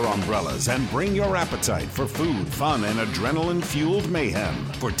 Leave your umbrellas and bring your appetite for food, fun, and adrenaline-fueled mayhem.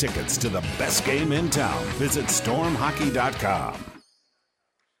 For tickets to the best game in town, visit stormhockey.com.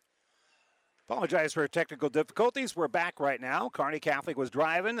 Apologize for technical difficulties. We're back right now. Kearney Catholic was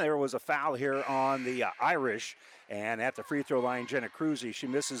driving. There was a foul here on the Irish. And at the free throw line, Jenna Cruzy, she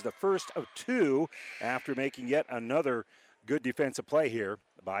misses the first of two after making yet another good defensive play here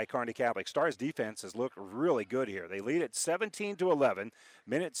by Kearney Catholic. Stars defense has looked really good here. They lead at 17-11,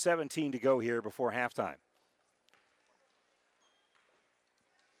 minute 17 to go here before halftime.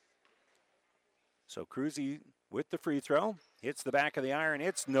 So Cruzy with the free throw, hits the back of the iron.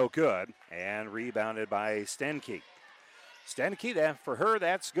 It's no good, and rebounded by Stenke. Stenke, for her,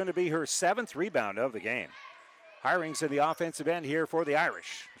 that's going to be her 7th rebound of the game. Hirings in the offensive end here for the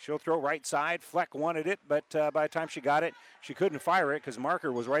Irish. She'll throw right side. Fleck wanted it, but by the time she got it, she couldn't fire it because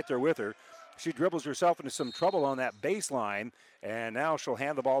Marker was right there with her. She dribbles herself into some trouble on that baseline, and now she'll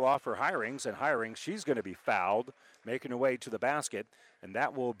hand the ball off for Hirings, and Hirings, she's going to be fouled, making her way to the basket, and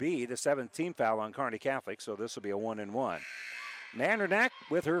that will be the 17th foul on Kearney Catholic, so this will be a 1-and-1. Mandernack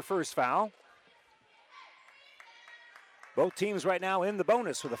with her first foul. Both teams right now in the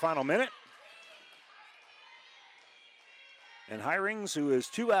bonus for the final minute. And Hirings, who is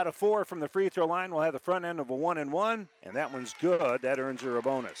 2 out of 4 from the free throw line, will have the front end of a 1-and-1, and that one's good. That earns her a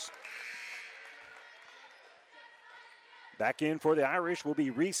bonus. Back in for the Irish will be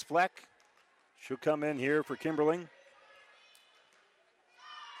Reese Fleck. She'll come in here for Kimberling.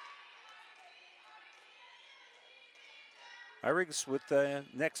 Hirings with the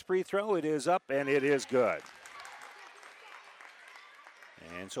next free throw. It is up, and it is good.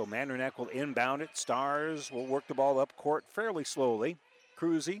 And so Mandernack will inbound it. Stars will work the ball up court fairly slowly.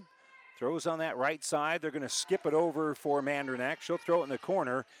 Cruzy throws on that right side. They're going to skip it over for Mandernack. She'll throw it in the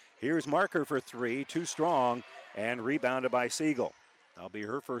corner. Here's Marker for 3, too strong, and rebounded by Siegel. That'll be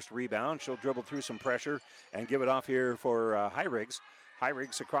her first rebound. She'll dribble through some pressure and give it off here for Hirings.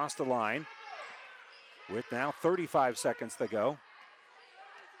 Hirings across the line with now 35 seconds to go.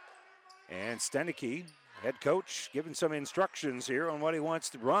 And Stenicky, head coach, giving some instructions here on what he wants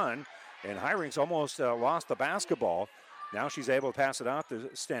to run. And Hirings almost lost the basketball. Now she's able to pass it out to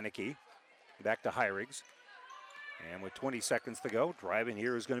Stenicky. Back to Hirings. And with 20 seconds to go, driving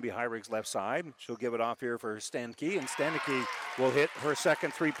here is going to be Hirings left side. She'll give it off here for Stenicky, and Stenicky will hit her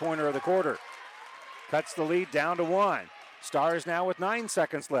second three-pointer of the quarter. Cuts the lead down to 1. Stars now with 9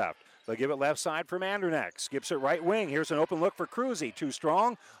 seconds left. They'll give it left side for Mandernack. Skips it right wing. Here's an open look for Cruzy. Too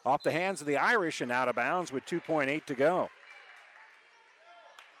strong. Off the hands of the Irish and out of bounds with 2.8 to go.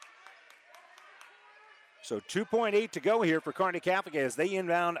 So 2.8 to go here for Kearney Catholic as they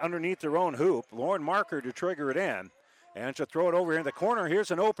inbound underneath their own hoop. Lauren Marker to trigger it in. And she'll throw it over here in the corner. Here's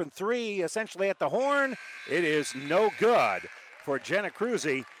an open 3 essentially at the horn. It is no good for Jenna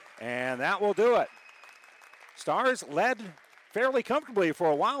Cruzy, and that will do it. Stars led fairly comfortably for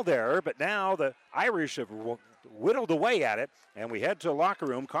a while there, but now the Irish have whittled away at it, and we head to the locker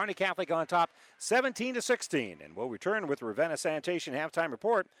room. Kearney Catholic on top 17-16, and we'll return with Ravenna Sanitation halftime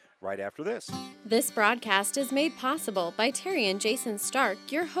report right after this. This broadcast is made possible by Terry and Jason Stark,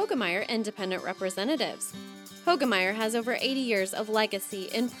 your Hogemeyer independent representatives. Hogemeyer has over 80 years of legacy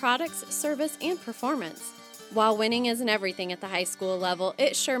in products, service, and performance. While winning isn't everything at the high school level,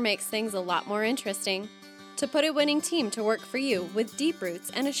 it sure makes things a lot more interesting. To put a winning team to work for you with deep roots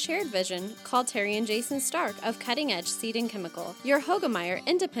and a shared vision, call Terry and Jason Stark of Cutting Edge Seed and Chemical, your Hogemeyer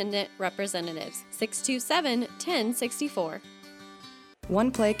independent representatives, 627-1064.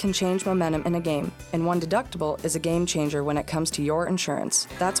 One play can change momentum in a game, and one deductible is a game changer when it comes to your insurance.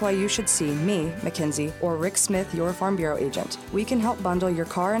 That's why you should see me, Mackenzie, or Rick Smith, your Farm Bureau agent. We can help bundle your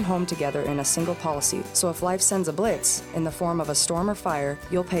car and home together in a single policy, so if life sends a blitz, in the form of a storm or fire,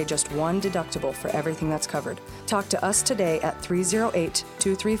 you'll pay just one deductible for everything that's covered. Talk to us today at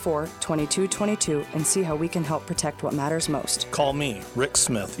 308-234-2222 and see how we can help protect what matters most. Call me, Rick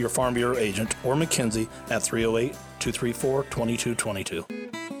Smith, your Farm Bureau agent, or Mackenzie at 308-234-2222.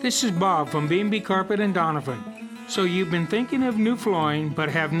 This is Bob from B&B Carpet and Donovan. So you've been thinking of new flooring but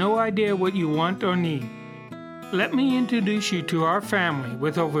have no idea what you want or need. Let me introduce you to our family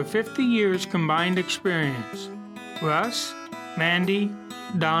with over 50 years combined experience. Russ, Mandy,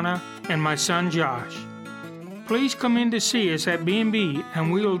 Donna, and my son Josh. Please come in to see us at B&B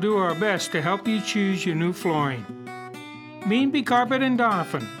and we will do our best to help you choose your new flooring. B&B Carpet and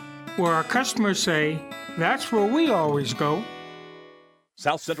Donovan, where our customers say, that's where we always go.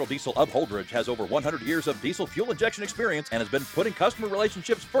 South Central Diesel of Holdridge has over 100 years of diesel fuel injection experience and has been putting customer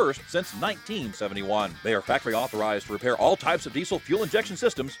relationships first since 1971. They are factory authorized to repair all types of diesel fuel injection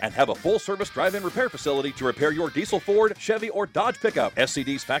systems and have a full-service drive-in repair facility to repair your diesel Ford, Chevy, or Dodge pickup.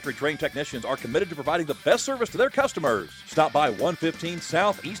 SCD's factory-trained technicians are committed to providing the best service to their customers. Stop by 115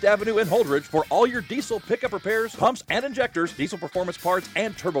 South East Avenue in Holdridge for all your diesel pickup repairs, pumps and injectors, diesel performance parts,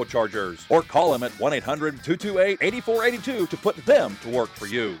 and turbochargers. Or call them at 1-800-228-8482 to put them to work for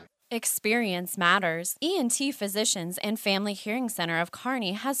you. Experience matters. ENT Physicians and Family Hearing Center of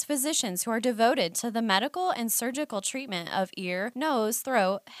Kearney has physicians who are devoted to the medical and surgical treatment of ear, nose,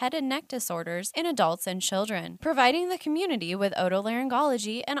 throat, head and neck disorders in adults and children, providing the community with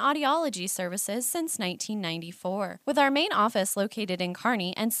otolaryngology and audiology services since 1994. With our main office located in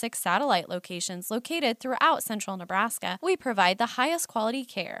Kearney and 6 satellite locations located throughout central Nebraska, we provide the highest quality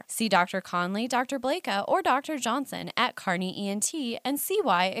care. See Dr. Conley, Dr. Blaka, or Dr. Johnson at Kearney ENT and see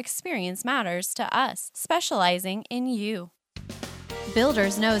why experience matters to us, specializing in you.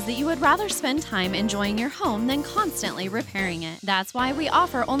 Builders knows that you would rather spend time enjoying your home than constantly repairing it. That's why we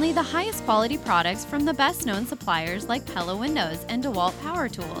offer only the highest quality products from the best-known suppliers like Pella Windows and DeWalt Power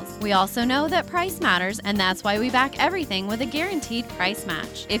Tools. We also know that price matters, and that's why we back everything with a guaranteed price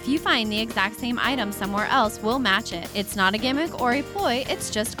match. If you find the exact same item somewhere else, we'll match it. It's not a gimmick or a ploy, it's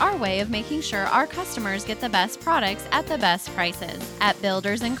just our way of making sure our customers get the best products at the best prices. At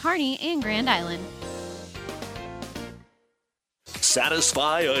Builders in Kearney and Grand Island.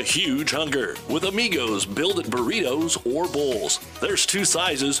 Satisfy a huge hunger with Amigos Build-It Burritos or Bowls. There's 2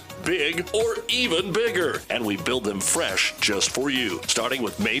 sizes, big or even bigger, and we build them fresh just for you. Starting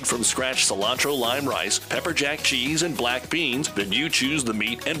with made-from-scratch cilantro lime rice, pepper jack cheese, and black beans, then you choose the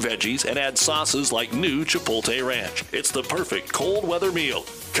meat and veggies and add sauces like new Chipotle Ranch. It's the perfect cold weather meal.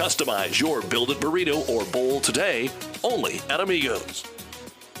 Customize your Build-It Burrito or Bowl today, only at Amigos.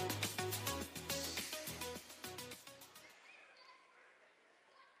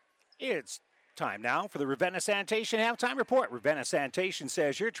 It's time now for the Ravenna Sanitation Halftime Report. Ravenna Sanitation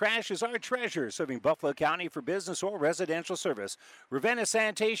says your trash is our treasure, serving Buffalo County for business or residential service. Ravenna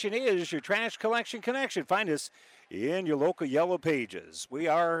Sanitation is your trash collection connection. Find us in your local Yellow Pages. We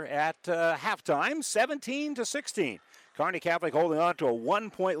are at halftime, 17-16. Kearney Catholic holding on to a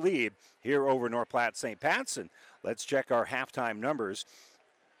 1-point lead here over North Platte St. Pat's. And let's check our halftime numbers.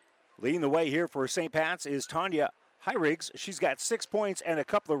 Leading the way here for St. Pat's is Tanya Hyrigs. She's got 6 points and a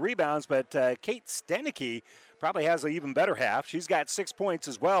couple of rebounds, but Kate Stenicky probably has an even better half. She's got 6 points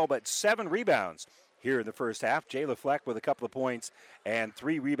as well, but 7 rebounds here in the first half. Jayla Fleck with a couple of points and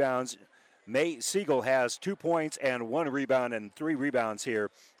 3 rebounds. May Siegel has 2 points and 1 rebound and 3 rebounds here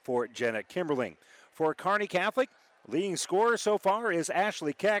for Jenna Kimberling. For Kearney Catholic, leading scorer so far is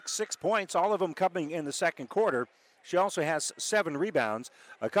Ashley Keck, 6 points, all of them coming in the second quarter. She also has 7 rebounds,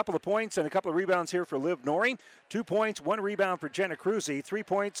 a couple of points and a couple of rebounds here for Liv Norrie. 2 points, 1 rebound for Jenna Cruzy, 3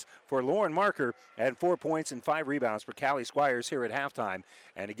 points for Lauren Marker, and 4 points and 5 rebounds for Callie Squires here at halftime.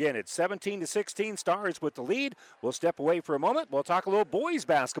 And again, it's 17-16, Stars with the lead. We'll step away for a moment. We'll talk a little boys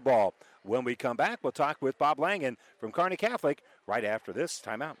basketball. When we come back, we'll talk with Bob Langen from Kearney Catholic right after this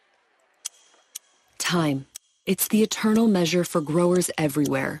timeout. Time. It's the eternal measure for growers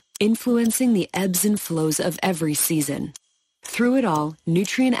everywhere, influencing the ebbs and flows of every season. Through it all,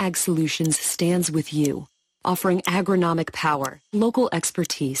 Nutrient Ag Solutions stands with you, offering agronomic power, local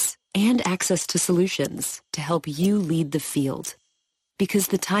expertise, and access to solutions to help you lead the field. Because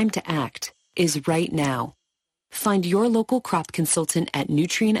the time to act is right now. Find your local crop consultant at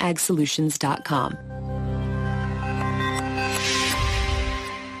nutrientagsolutions.com.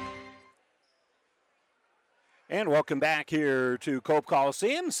 And welcome back here to Cope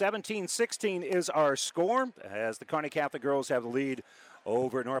Coliseum. 17-16 is our score as the Kearney Catholic girls have the lead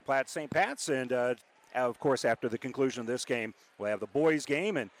over North Platte St. Pat's. And, of course, after the conclusion of this game, we'll have the boys'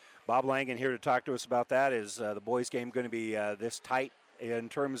 game. And Bob Langen here to talk to us about that. Is the boys' game going to be this tight in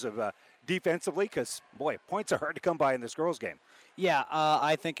terms of defensively? Because, boy, points are hard to come by in this girls' game. Yeah,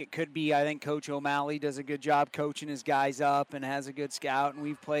 I think it could be. I think Coach O'Malley does a good job coaching his guys up and has a good scout. And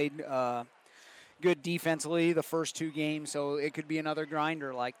we've played good defensively the first 2 games, so it could be another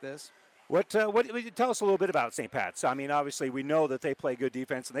grinder like this. What tell us a little bit about St. Pat's? I mean, obviously we know that they play good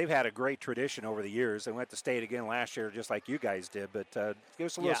defense, and they've had a great tradition over the years. They went to state again last year, just like you guys did. But give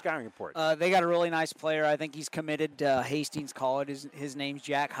us a little scouting report. They got a really nice player. I think he's committed to Hastings College. His name's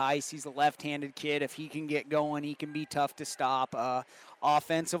Jack Heiss. He's a left-handed kid. If he can get going, he can be tough to stop.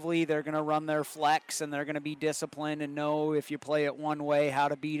 Offensively, they're going to run their flex, and they're going to be disciplined and know if you play it one way, how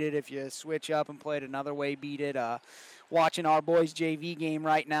to beat it. If you switch up and play it another way, beat it. Watching our boys' JV game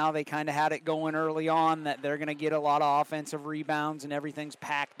right now, they kind of had it going early on that they're going to get a lot of offensive rebounds and everything's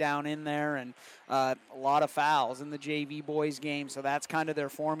packed down in there, and a lot of fouls in the JV boys' game. So that's kind of their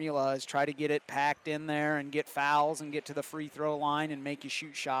formula, is try to get it packed in there and get fouls and get to the free throw line and make you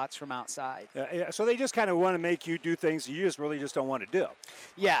shoot shots from outside. So they just kind of want to make you do things you just don't want to do.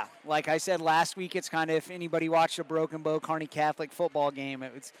 Yeah, like I said last week, it's kind of, if anybody watched a Broken Bow Kearney Catholic football game,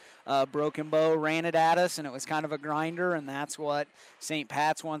 it was Broken Bow ran it at us, and it was kind of a grinder, and that's what St.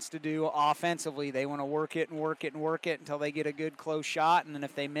 Pat's wants to do offensively. They want to work it and work it and work it until they get a good close shot, and then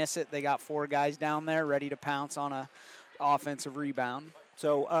if they miss it, they got 4 guys down there ready to pounce on a offensive rebound.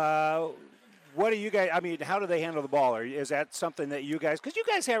 So what do you guys, I mean, how do they handle the ball? Or is that something that you guys, because you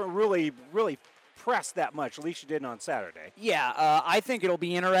guys haven't really press that much. At least you didn't on Saturday. Yeah, I think it'll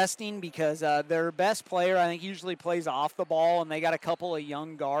be interesting because their best player, I think, usually plays off the ball, and they got a couple of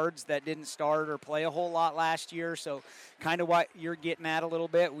young guards that didn't start or play a whole lot last year. So kind of what you're getting at a little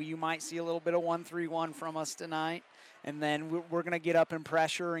bit. You might see a little bit of 1-3-1 from us tonight. And then we're going to get up in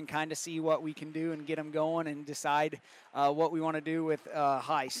pressure and kind of see what we can do and get them going and decide what we want to do with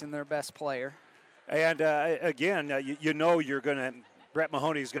Heiss and their best player. And, again, you're going to – Brett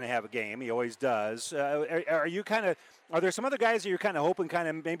Mahoney's going to have a game. He always does. Are you kind of – are there some other guys that you're kind of hoping kind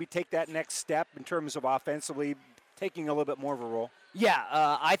of maybe take that next step in terms of offensively taking a little bit more of a role? Yeah,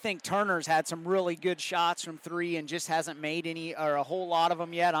 I think Turner's had some really good shots from three and just hasn't made any or a whole lot of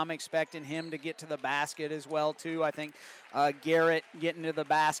them yet. I'm expecting him to get to the basket as well, too. I think Garrett getting to the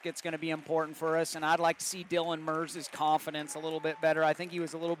basket's going to be important for us, and I'd like to see Dylan Merz's confidence a little bit better. I think he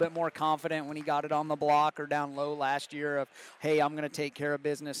was a little bit more confident when he got it on the block or down low last year of, hey, I'm going to take care of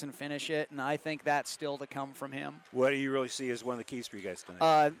business and finish it, and I think that's still to come from him. What do you really see as one of the keys for you guys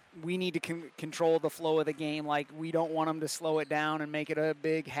tonight? We need to control the flow of the game. Like, we don't want them to slow it down and make it a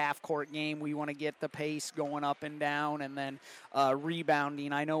big half-court game. We want to get the pace going up and down, and then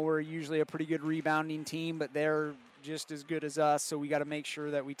rebounding. I know we're usually a pretty good rebounding team, but they're just as good as us, so we got to make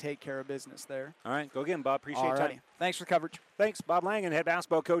sure that we take care of business there. All right, go again, Bob. Appreciate your time. Thanks for the coverage. Thanks, Bob Langen, head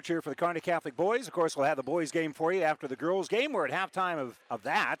basketball coach here for the Kearney Catholic boys. Of course, we'll have the boys game for you after the girls game. We're at halftime of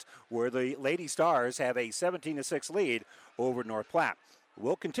that, where the Lady Stars have a 17-6 lead over North Platte.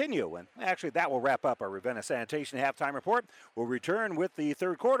 We'll continue, and actually that will wrap up our Ravenna Sanitation halftime report. We'll return with the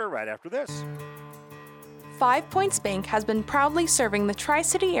third quarter right after this. 5 Points Bank has been proudly serving the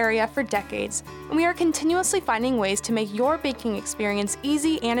Tri-City area for decades, and we are continuously finding ways to make your banking experience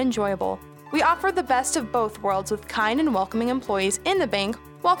easy and enjoyable. We offer the best of both worlds with kind and welcoming employees in the bank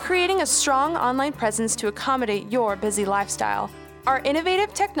while creating a strong online presence to accommodate your busy lifestyle. Our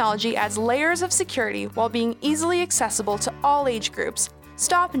innovative technology adds layers of security while being easily accessible to all age groups.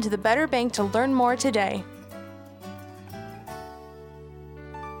 Stop into the Better Bank to learn more today.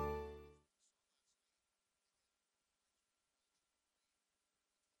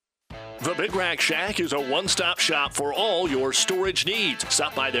 The Big Rack Shack is a one-stop shop for all your storage needs.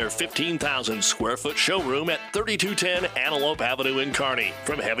 Stop by their 15,000 square foot showroom at 3210 Antelope Avenue in Kearney.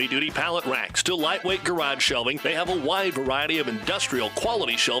 From heavy-duty pallet racks to lightweight garage shelving, they have a wide variety of industrial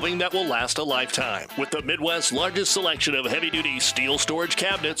quality shelving that will last a lifetime. With the Midwest's largest selection of heavy-duty steel storage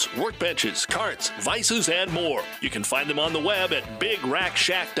cabinets, workbenches, carts, vices, and more. You can find them on the web at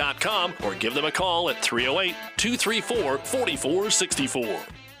BigRackShack.com or give them a call at 308-234-4464.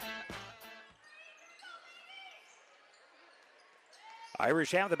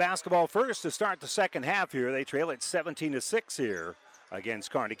 Irish have the basketball first to start the second half here. They trail at 17-6 here against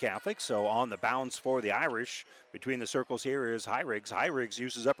Kearney Catholic. So on the bounce for the Irish. Between the circles here is Hyriggs. Hyriggs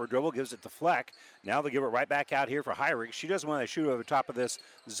uses up her dribble, gives it to Fleck. Now they give it right back out here for Hyriggs. She doesn't want to shoot over the top of this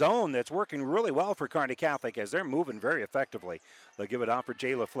zone that's working really well for Kearney Catholic as they're moving very effectively. They'll give it off for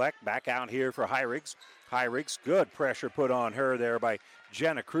Jayla Fleck. Back out here for Hyriggs. Hyriggs, good pressure put on her there by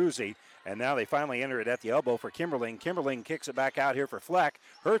Jenna Cruzy. And now they finally enter it at the elbow for Kimberling. Kimberling kicks it back out here for Fleck.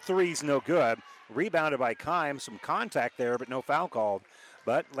 Her three's no good. Rebounded by Kime. Some contact there, but no foul called.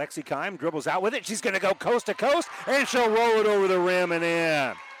 But Lexi Kime dribbles out with it. She's going to go coast to coast, and she'll roll it over the rim and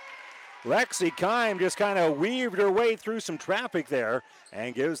in. Lexi Kime just kind of weaved her way through some traffic there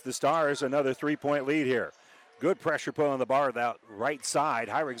and gives the Stars another 3-point lead here. Good pressure put on the bar that right side.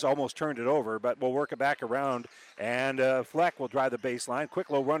 Hyriggs almost turned it over, but we'll work it back around. And Fleck will drive the baseline. Quick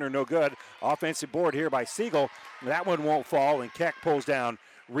low runner, no good. Offensive board here by Siegel. That one won't fall, and Keck pulls down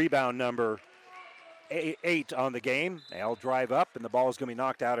rebound number 8 on the game. They'll drive up, and the ball is going to be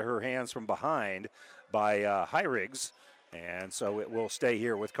knocked out of her hands from behind by Hyriggs. And so it will stay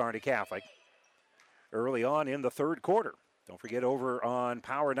here with Kearney Catholic early on in the third quarter. Don't forget over on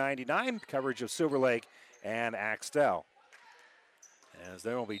Power 99, coverage of Silver Lake and Axtell. As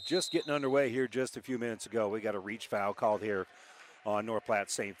they'll be just getting underway here just a few minutes ago. We got a reach foul called here on North Platte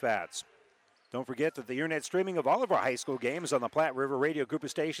St. Fats. Don't forget that the internet streaming of all of our high school games on the Platte River Radio Group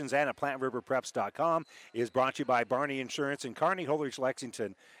of Stations and at PlatteRiverPreps.com is brought to you by Barney Insurance in Kearney, Holdrege,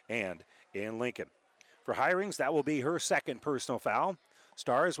 Lexington, and in Lincoln. For Hyriggs, that will be her second personal foul.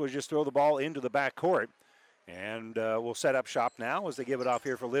 Stars will just throw the ball into the backcourt. And we'll set up shop now as they give it off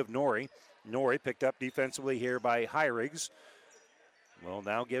here for Liv Norrie. Norrie picked up defensively here by Hyriggs. We'll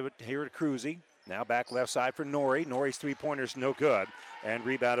now give it here to Cruzy. Now back left side for Norrie. Norrie's three-pointer's no good. And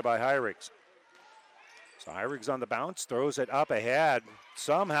rebounded by Hyriggs. So Hyriggs on the bounce, throws it up ahead.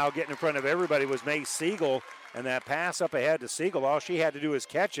 Somehow getting in front of everybody was May Siegel. And that pass up ahead to Siegel, all she had to do is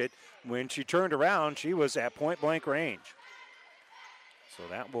catch it. When she turned around, she was at point-blank range. So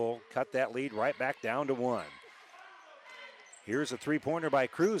that will cut that lead right back down to 1. Here's a three-pointer by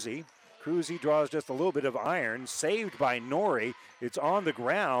Cruzy. Cruzy draws just a little bit of iron, saved by Nori. It's on the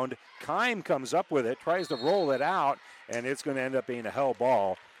ground. Kime comes up with it, tries to roll it out, and it's going to end up being a held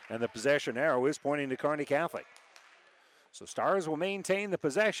ball. And the possession arrow is pointing to Kearney Catholic. So Stars will maintain the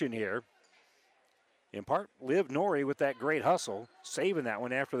possession here. In part, Liv Nori with that great hustle, saving that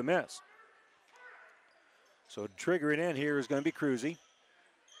one after the miss. So triggering in here is going to be Cruzy.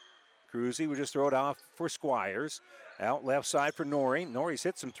 Cruzy will just throw it off for Squires. Out left side for Nori. Nori's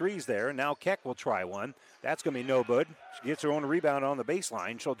hit some threes there. Now Keck will try one. That's going to be no good. She gets her own rebound on the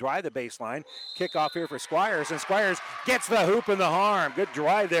baseline. She'll drive the baseline. Kick off here for Squires, and Squires gets the hoop and the harm. Good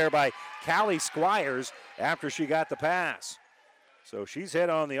drive there by Callie Squires after she got the pass. So she's hit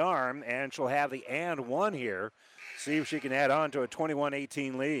on the arm, and she'll have the and one here. See if she can add on to a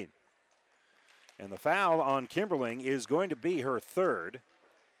 21-18 lead. And the foul on Kimberling is going to be her third.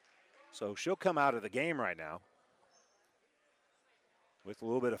 So she'll come out of the game right now with a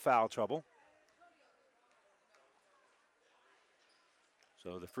little bit of foul trouble.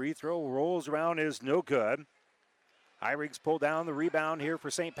 So the free throw rolls around is no good. Heirigs pulled down the rebound here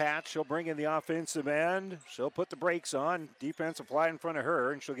for St. Pat's. She'll bring in the offensive end. She'll put the brakes on. Defense will fly in front of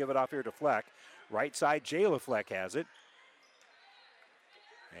her, and she'll give it off here to Fleck. Right side, Jayla Fleck has it.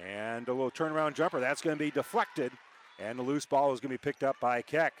 And a little turnaround jumper. That's going to be deflected, and the loose ball is going to be picked up by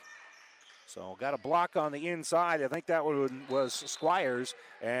Keck. So got a block on the inside. I think that one was Squires.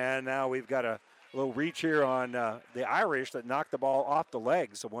 And now we've got a little reach here on the Irish that knocked the ball off the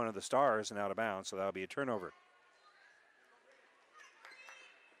legs of one of the Stars and out of bounds. So that'll be a turnover.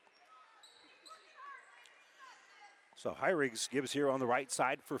 So Heirigs gives here on the right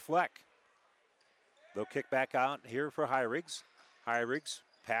side for Fleck. They'll kick back out here for Heirigs. Heirigs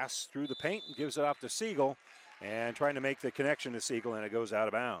pass through the paint and gives it off to Siegel. And trying to make the connection to Siegel, and it goes out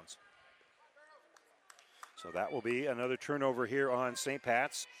of bounds. So that will be another turnover here on St.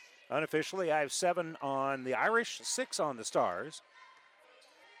 Pat's. Unofficially, I have 7 on the Irish, 6 on the Stars.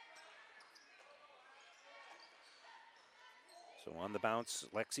 So on the bounce,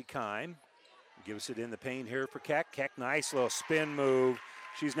 Lexi Kime gives it in the paint here for Keck. Keck, nice little spin move.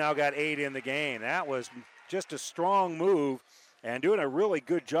 She's now got 8 in the game. That was just a strong move, and doing a really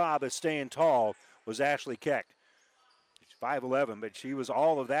good job of staying tall was Ashley Keck. She's 5'11", but she was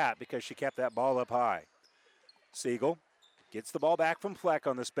all of that because she kept that ball up high. Siegel gets the ball back from Fleck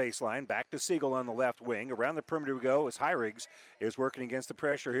on this baseline. Back to Siegel on the left wing. Around the perimeter we go as Heirigs is working against the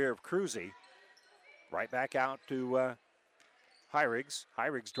pressure here of Cruzy. Right back out to Heirigs.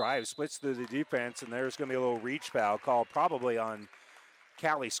 Heirigs drives, splits through the defense, and there's going to be a little reach foul called probably on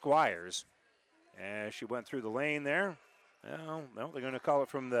Callie Squires. And she went through the lane there. No, they're going to call it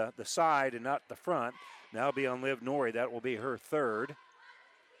from the side and not the front. Now it'll be on Liv Nori. That will be her third.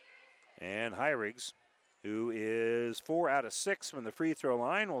 And Heirigs, who is 4 out of 6 from the free throw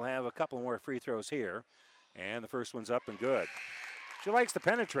line, will have a couple more free throws here. And the first one's up and good. She likes to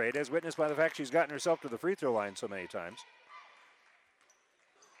penetrate, as witnessed by the fact she's gotten herself to the free throw line so many times.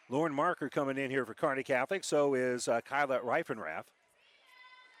 Lauren Marker coming in here for Kearney Catholic. So is Kyla Reifenrath.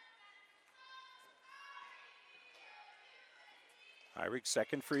 Heirig's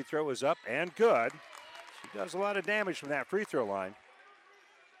second free throw is up and good. She does a lot of damage from that free throw line.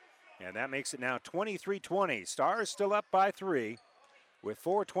 And that makes it now 23-20. Stars still up by 3 with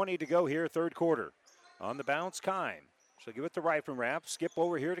 4:20 to go here, third quarter. On the bounce, Kime. She'll give it to Reifenrath. Skip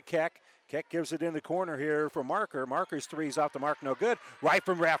over here to Keck. Keck gives it in the corner here for Marker. Marker's three's off the mark, no good.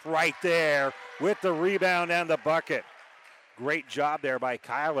 Reifenrath right there with the rebound and the bucket. Great job there by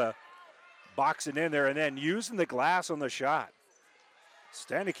Kyla, boxing in there and then using the glass on the shot.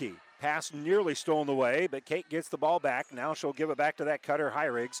 Stenicky, pass nearly stolen away, but Kate gets the ball back. Now she'll give it back to that cutter,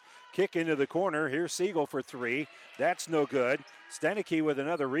 Heirigs. Kick into the corner. Here's Siegel for 3. That's no good. Stenicky with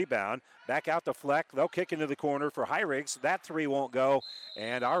another rebound. Back out to Fleck. They'll kick into the corner for Heirigs. That 3 won't go,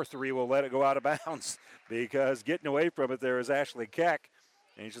 and our 3 will let it go out of bounds because getting away from it there is Ashley Keck.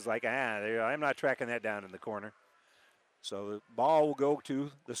 And he's just like, I'm not tracking that down in the corner. So the ball will go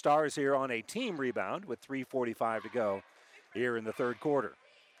to the Stars here on a team rebound with 3:45 to go here in the third quarter.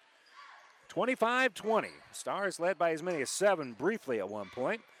 25-20. Stars led by as many as 7 briefly at one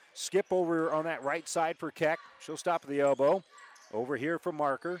point. Skip over on that right side for Keck. She'll stop at the elbow. Over here for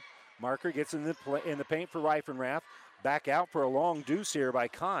Marker. Marker gets in the paint for Reifenrath. Back out for a long deuce here by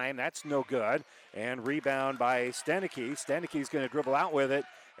Kime. That's no good. And rebound by Stenicky. Stenicky's going to dribble out with it.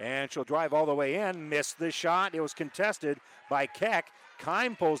 And she'll drive all the way in. Missed the shot. It was contested by Keck.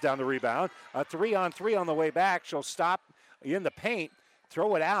 Kime pulls down the rebound. A 3-on-3 on the way back. She'll stop in the paint.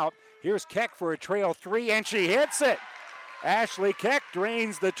 Throw it out. Here's Keck for a trail 3, and she hits it. Ashley Keck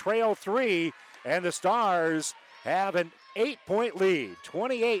drains the trail 3, and the Stars have an 8-point lead,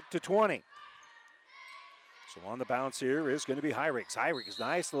 28-20. So on the bounce here is going to be Hyrix. Hyrix,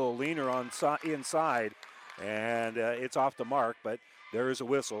 nice little leaner on inside, and it's off the mark, but there is a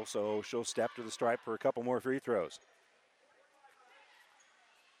whistle, so she'll step to the stripe for a couple more free throws.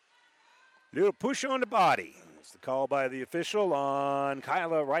 Little push on the body. It's the call by the official on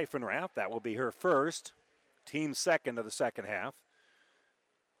Kyla Reifenrath. That will be her first, team second of the second half.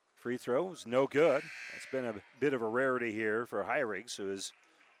 Free throws, no good. That's been a bit of a rarity here for Hyrix, who has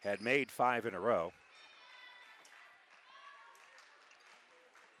had made 5 in a row.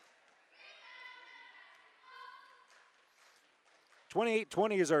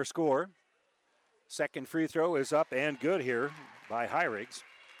 (28-20) is our score. Second free throw is up and good here by Hyrix.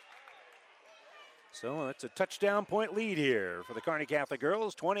 So it's a touchdown point lead here for the Kearney Catholic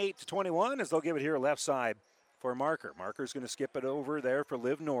girls, 28-21, as they'll give it here left side for Marker. Marker's going to skip it over there for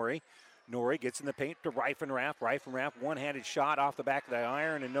Liv Norrie. Norrie gets in the paint to Reifenrath. Reifenrath, one-handed shot off the back of the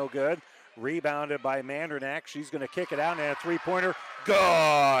iron and no good. Rebounded by Mandernack. She's going to kick it out and a three-pointer.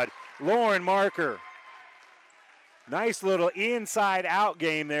 Good! Lauren Marker. Nice little inside-out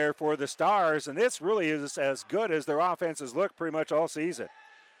game there for the Stars, and this really is as good as their offenses look pretty much all season.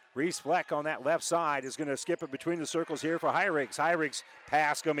 Reese Fleck on that left side is going to skip it between the circles here for Hyrix. Hyrix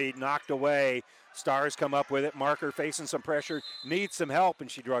pass going to be knocked away. Stars come up with it. Marker facing some pressure, needs some help,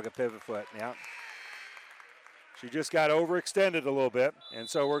 and she drug a pivot foot. Yeah. She just got overextended a little bit, and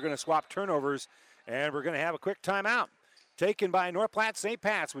so we're going to swap turnovers, and we're going to have a quick timeout taken by North Platte St.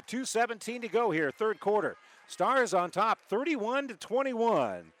 Pat's with 2:17 to go here, third quarter. Stars on top,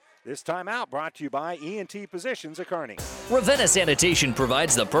 31-21. This timeout brought to you by E&T Positions at Kearney. Ravenna Sanitation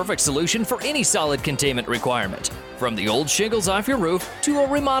provides the perfect solution for any solid containment requirement. From the old shingles off your roof to a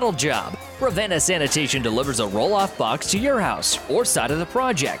remodel job, Ravenna Sanitation delivers a roll-off box to your house or side of the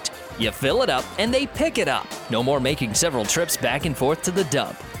project. You fill it up and they pick it up. No more making several trips back and forth to the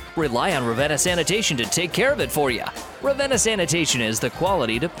dump. Rely on Ravenna Sanitation to take care of it for you. Ravenna Sanitation is the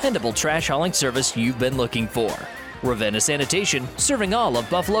quality, dependable trash hauling service you've been looking for. Ravenna Sanitation, serving all of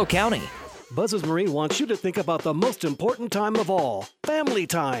Buffalo County. Buzz's Marine wants you to think about the most important time of all, family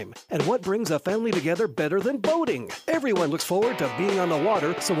time. And what brings a family together better than boating? Everyone looks forward to being on the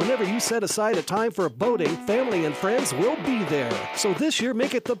water, so whenever you set aside a time for boating, family and friends will be there. So this year,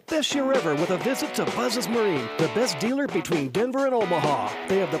 make it the best year ever with a visit to Buzz's Marine, the best dealer between Denver and Omaha.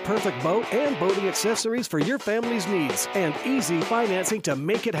 They have the perfect boat and boating accessories for your family's needs and easy financing to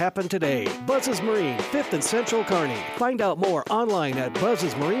make it happen today. Buzz's Marine, 5th and Central Kearney. Find out more online at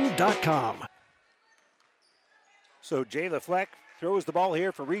buzzesmarine.com. So Jayla Fleck throws the ball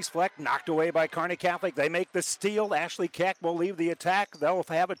here for Reese Fleck, knocked away by Kearney Catholic. They make the steal. Ashley Keck will leave the attack. They'll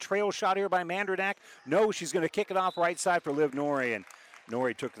have a trail shot here by Mandernack. No, she's going to kick it off right side for Liv Norrie, and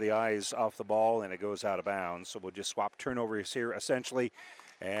Norrie took the eyes off the ball, and it goes out of bounds. So we'll just swap turnovers here essentially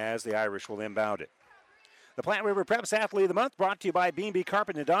as the Irish will inbound it. The Platte River Preps Athlete of the Month brought to you by B&B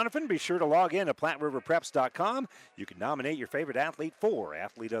Carpet and Donovan. Be sure to log in to PlatteRiverPreps.com. You can nominate your favorite athlete for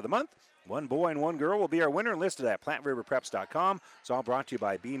Athlete of the Month. One boy and one girl will be our winner, listed at PlatteRiverPreps.com. It's all brought to you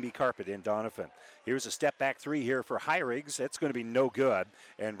by B&B Carpet in Donovan. Here's a step back three here for Hyrix. It's going to be no good,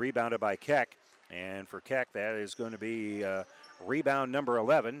 and rebounded by Keck. And for Keck, that is going to be rebound number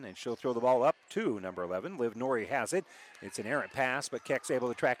 11, and she'll throw the ball up to number 11. Liv Norrie has it. It's an errant pass, but Keck's able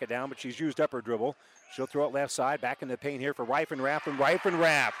to track it down, but she's used up her dribble. She'll throw it left side, back in the paint here for Reifenrath, and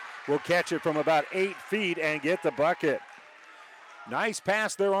Reifenrath will catch it from about 8 feet and get the bucket. Nice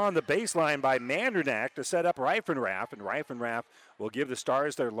pass there on the baseline by Mandernack to set up Reifenrath, and Reifenrath will give the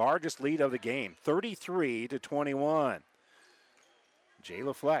Stars their largest lead of the game, 33-21.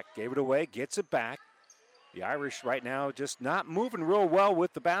 Jayla Fleck gave it away, gets it back. The Irish right now just not moving real well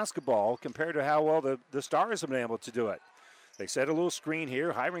with the basketball compared to how well the Stars have been able to do it. They set a little screen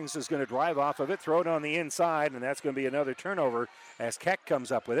here. Hyrings is going to drive off of it, throw it on the inside, and that's going to be another turnover as Keck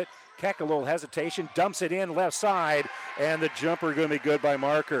comes up with it. Keck, a little hesitation, dumps it in left side, and the jumper going to be good by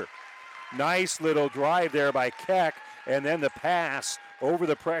Marker. Nice little drive there by Keck, and then the pass over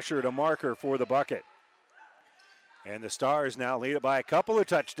the pressure to Marker for the bucket. And the Stars now lead it by a couple of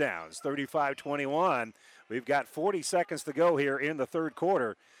touchdowns, 35-21. We've got 40 seconds to go here in the third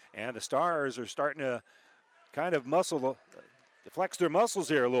quarter, and the Stars are starting to kind of flex their muscles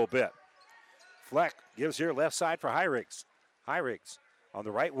here a little bit. Fleck gives here left side for Hyrix. Hyrix on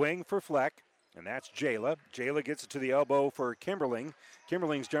the right wing for Fleck, and that's Jayla. Jayla gets it to the elbow for Kimberling.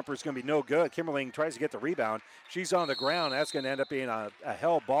 Kimberling's jumper is going to be no good. Kimberling tries to get the rebound. She's on the ground. That's going to end up being a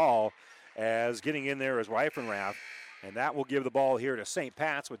hell ball, as getting in there is Reifenrath. And that will give the ball here to St.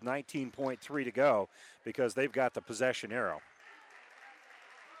 Pat's with 19.3 to go because they've got the possession arrow.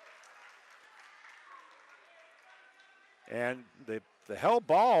 And the held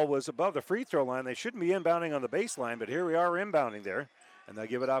ball was above the free throw line. They shouldn't be inbounding on the baseline, but here we are inbounding there. And they'll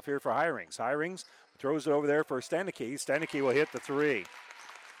give it off here for Hirings. Hirings throws it over there for Stanicky. Stanicky will hit the three.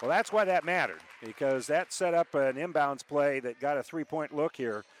 Well, that's why that mattered, because that set up an inbounds play that got a three-point look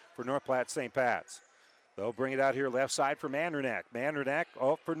here for North Platte St. Pat's. They'll bring it out here left side for Mandernack. Mandernack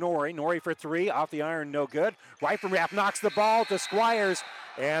for Norrie. Norrie for three. Off the iron, no good. Right from Rapp knocks the ball to Squires.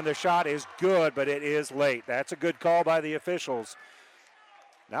 And the shot is good, but it is late. That's a good call by the officials.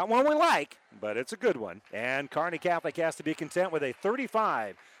 Not one we like, but it's a good one. And Kearney Catholic has to be content with a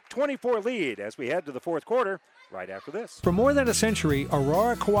 35-24 lead as we head to the fourth quarter right after this. For more than a century,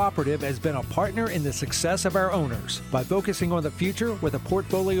 Aurora Cooperative has been a partner in the success of our owners. By focusing on the future with a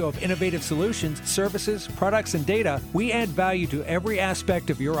portfolio of innovative solutions, services, products, and data, we add value to every aspect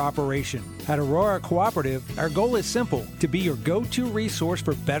of your operation. At Aurora Cooperative, our goal is simple: to be your go-to resource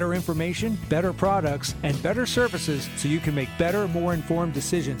for better information, better products, and better services so you can make better, more informed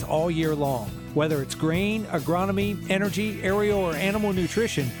decisions all year long. Whether it's grain, agronomy, energy, aerial, or animal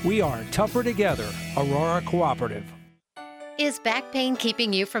nutrition, we are tougher together. Aurora Cooperative. Is back pain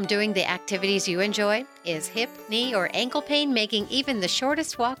keeping you from doing the activities you enjoy? Is hip, knee, or ankle pain making even the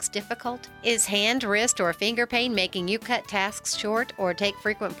shortest walks difficult? Is hand, wrist, or finger pain making you cut tasks short or take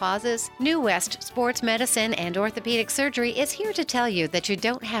frequent pauses? New West Sports Medicine and Orthopedic Surgery is here to tell you that you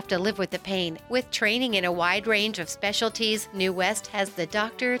don't have to live with the pain. With training in a wide range of specialties, New West has the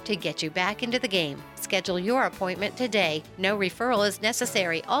doctor to get you back into the game. Schedule your appointment today. No referral is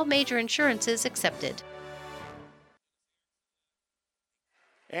necessary. All major insurances accepted.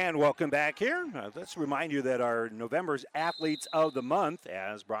 And welcome back here. Let's remind you that our November's Athletes of the Month,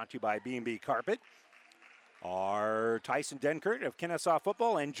 as brought to you by B&B Carpet, are Tyson Denkert of Kennesaw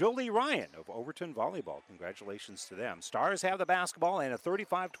Football and Jolie Ryan of Overton Volleyball. Congratulations to them. Stars have the basketball and a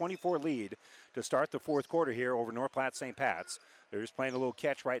 35-24 lead to start the fourth quarter here over North Platte St. Pat's. They're just playing a little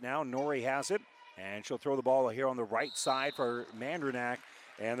catch right now. Norrie has it, and she'll throw the ball here on the right side for Mandernack,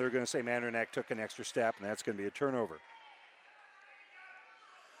 and they're going to say Mandernack took an extra step, and that's going to be a turnover.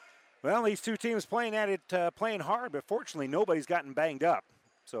 Well, these two teams playing at it, playing hard, but fortunately nobody's gotten banged up.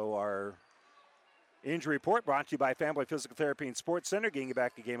 So our injury report brought to you by Family Physical Therapy and Sports Center, getting you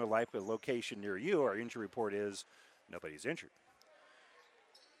back to Game of Life with a location near you. Our injury report is nobody's injured.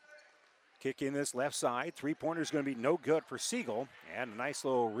 Kick in this left side. Three-pointer is going to be no good for Siegel. And a nice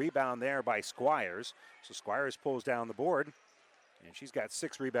little rebound there by Squires. So Squires pulls down the board, and she's got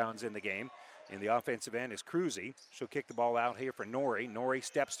 6 rebounds in the game. In the offensive end is Cruzy. She'll kick the ball out here for Norrie. Norrie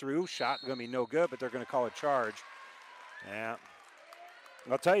steps through. Shot going to be no good, but they're going to call a charge. Yeah.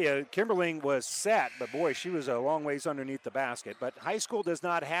 I'll tell you, Kimberling was set, but boy, she was a long ways underneath the basket. But high school does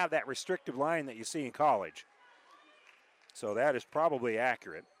not have that restrictive line that you see in college. So that is probably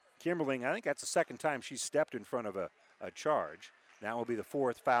accurate. Kimberling, I think that's the second time she stepped in front of a charge. That will be the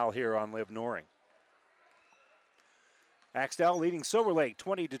 4th foul here on Liv Norring. Axtell leading Silver Lake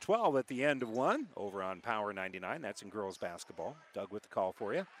 20-12 at the end of one over on Power 99. That's in girls basketball. Doug with the call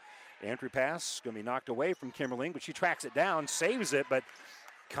for you. Entry pass going to be knocked away from Kimberling, but she tracks it down, saves it, but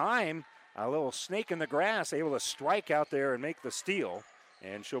Kime, a little snake in the grass, able to strike out there and make the steal,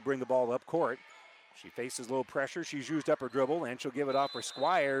 and she'll bring the ball up court. She faces a little pressure. She's used up her dribble, and she'll give it off for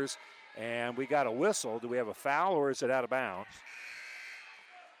Squires, and we got a whistle. Do we have a foul, or is it out of bounds?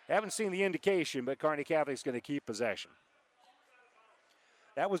 Haven't seen the indication, but Kearney Catholic's going to keep possession.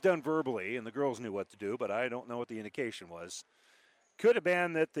 That was done verbally, and the girls knew what to do, but I don't know what the indication was. Could have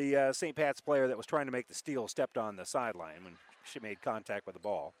been that the St. Pat's player that was trying to make the steal stepped on the sideline when she made contact with the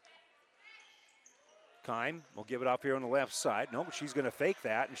ball. Kime will give it off here on the left side. No, but she's going to fake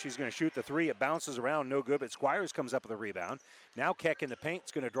that, and she's going to shoot the three. It bounces around, no good, but Squires comes up with a rebound. Now Keck in the paint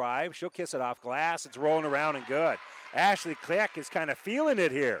is going to drive. She'll kiss it off glass. It's rolling around and good. Ashley Keck is kind of feeling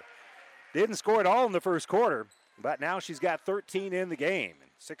it here. Didn't score at all in the first quarter, but now she's got 13 in the game.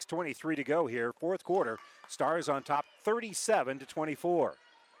 6:23 to go here, fourth quarter. Stars on top 37-24.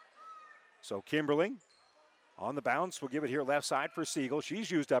 So Kimberling on the bounce. We'll give it here left side for Siegel.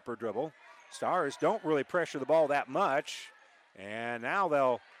 She's used up her dribble. Stars don't really pressure the ball that much. And now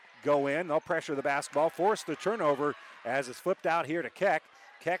they'll go in. They'll pressure the basketball, force the turnover as it's flipped out here to Keck.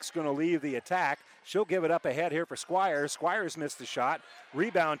 Keck's going to leave the attack. She'll give it up ahead here for Squires. Squires missed the shot.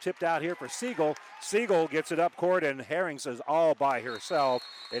 Rebound tipped out here for Siegel. Siegel gets it up court, and Herrings is all by herself.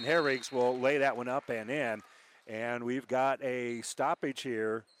 And Herrings will lay that one up and in. And we've got a stoppage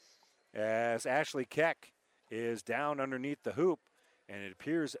here as Ashley Keck is down underneath the hoop. And it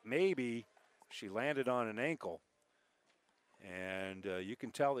appears that maybe she landed on an ankle. And you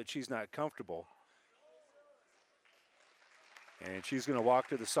can tell that she's not comfortable. And she's going to walk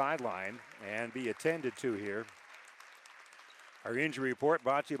to the sideline and be attended to here. Our injury report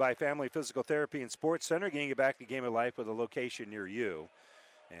brought to you by Family Physical Therapy and Sports Center, getting you back to Game of Life with a location near you.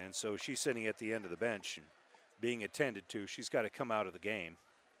 And so she's sitting at the end of the bench and being attended to. She's got to come out of the game.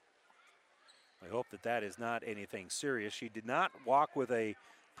 I hope that that is not anything serious. She did not walk with a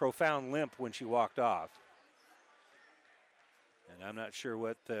profound limp when she walked off. And I'm not sure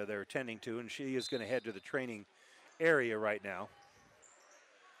what they're attending to, and she is going to head to the training area right now.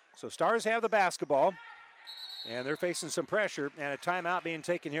 So Stars have the basketball, and they're facing some pressure, and a timeout being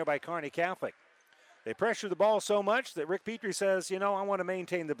taken here by Kearney Catholic. They pressure the ball so much that Rick Petrie says, I want to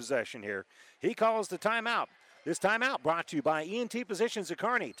maintain the possession here. He calls the timeout. This timeout brought to you by ENT Physicians of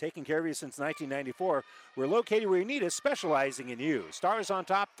Kearney, taking care of you since 1994. We're located where you need us, specializing in you. Stars on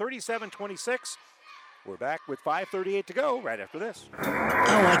top, 37-26. We're back with 5:38 to go right after this. Oh,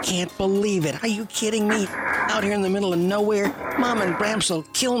 I can't believe it. Are you kidding me? Out here in the middle of nowhere, Mom and Bramps will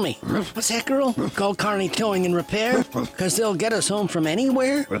kill me. What's that, girl? Call Kearney Towing and Repair? Because they'll get us home from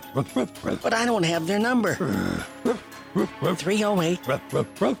anywhere? But I don't have their number.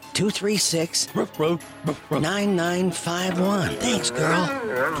 308-236-9951. Thanks, girl.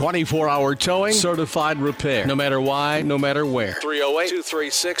 24-hour towing, certified repair. No matter why, no matter where.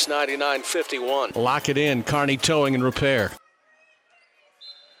 308-236-9951. Lock it in, Kearney Towing and Repair.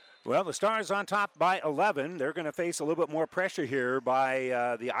 Well, the Stars on top by 11. They're going to face a little bit more pressure here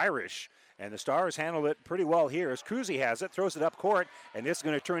by the Irish. And the Stars handled it pretty well here as Kuzi has it, throws it up court, and this is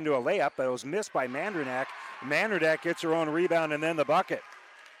going to turn into a layup, but it was missed by Mandranak. Mandranak gets her own rebound and then the bucket.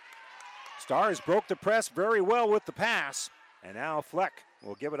 Stars broke the press very well with the pass, and now Fleck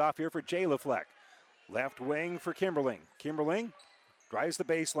will give it off here for Jayla Fleck. Left wing for Kimberling. Kimberling drives the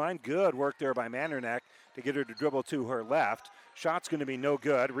baseline. Good work there by Mandranak to get her to dribble to her left. Shot's going to be no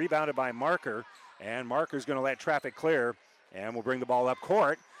good. Rebounded by Marker, and Marker's going to let traffic clear, and will bring the ball up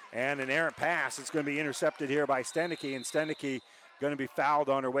court. And an errant pass. It's going to be intercepted here by Stenicky, and Stenicky going to be fouled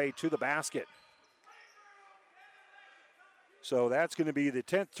on her way to the basket. So that's going to be the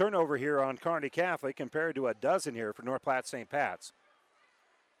 10th turnover here on Kearney Catholic compared to a dozen here for North Platte St. Pat's.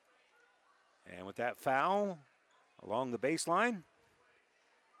 And with that foul along the baseline,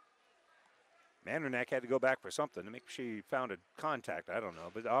 Mandranak had to go back for something. Maybe she found a contact, I don't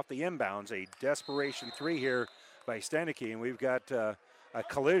know. But off the inbounds, a desperation three here by Stenicky, and we've got a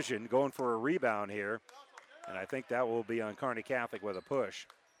collision going for a rebound here. And I think that will be on Kearney Catholic with a push.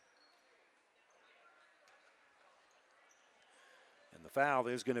 And the foul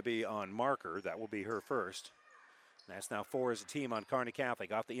is going to be on Marker. That will be her first. And that's now 4 as a team on Kearney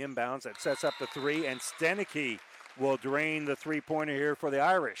Catholic. Off the inbounds, that sets up the three, and Stenicky will drain the three-pointer here for the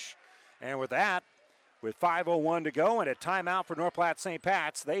Irish. And with that, with 5:01 to go and a timeout for North Platte St.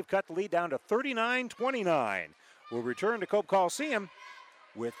 Pat's, they've cut the lead down to 39-29. We'll return to Cope Coliseum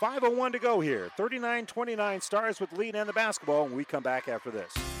with 5:01 to go here. 39-29 Stars with the lead and the basketball, and we come back after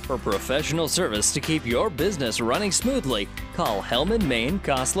this. For professional service to keep your business running smoothly, call Hellman, Maine,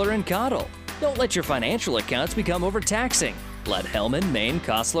 Kostler, and Cottle. Don't let your financial accounts become overtaxing. Let Hellman, Maine,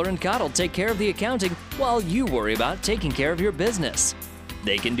 Kostler, and Cottle take care of the accounting while you worry about taking care of your business.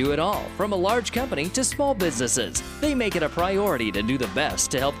 They can do it all, from a large company to small businesses. They make it a priority to do the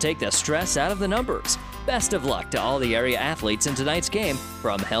best to help take the stress out of the numbers. Best of luck to all the area athletes in tonight's game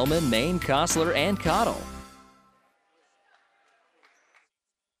from Hellman, Maine, Kostler, and Cottle.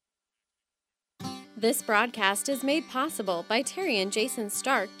 This broadcast is made possible by Terry and Jason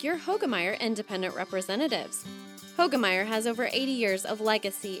Stark, your Hoegemeyer Independent Representatives. Hoegemeyer has over 80 years of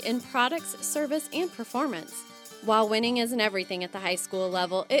legacy in products, service, and performance. While winning isn't everything at the high school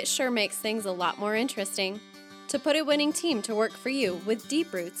level, it sure makes things a lot more interesting. To put a winning team to work for you with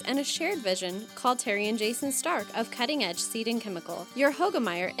deep roots and a shared vision, call Terry and Jason Stark of Cutting Edge Seed and Chemical, your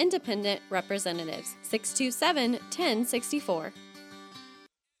Hoegemeyer Independent Representatives, 627-1064.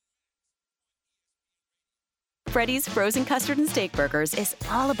 Freddy's Frozen Custard and Steak Burgers is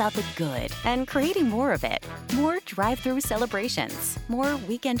all about the good and creating more of it. More drive-through celebrations, more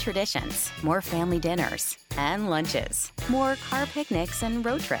weekend traditions, more family dinners and lunches, more car picnics and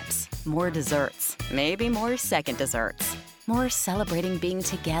road trips, more desserts, maybe more second desserts, more celebrating being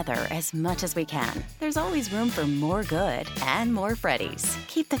together as much as we can. There's always room for more good and more Freddy's.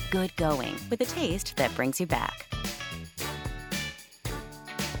 Keep the good going with a taste that brings you back.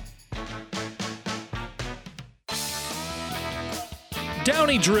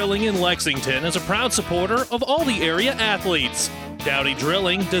 Downey Drilling in Lexington is a proud supporter of all the area athletes. Downey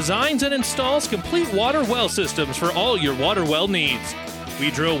Drilling designs and installs complete water well systems for all your water well needs. We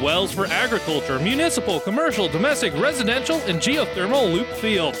drill wells for agriculture, municipal, commercial, domestic, residential, and geothermal loop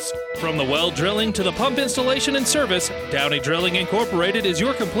fields. From the well drilling to the pump installation and service, Downey Drilling Incorporated is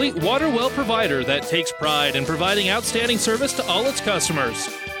your complete water well provider that takes pride in providing outstanding service to all its customers.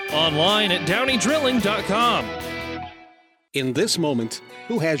 Online at downeydrilling.com. In this moment,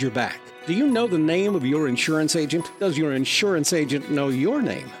 who has your back? Do you know the name of your insurance agent? Does your insurance agent know your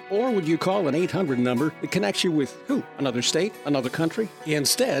name? Or would you call an 800 number that connects you with who? Another state? Another country?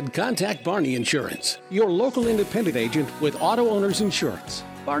 Instead, contact Barney Insurance, your local independent agent with auto owner's insurance.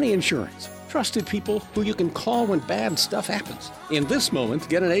 Barney Insurance. Trusted people who you can call when bad stuff happens. In this moment,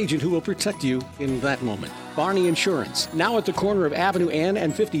 get an agent who will protect you in that moment. Barney Insurance, now at the corner of Avenue N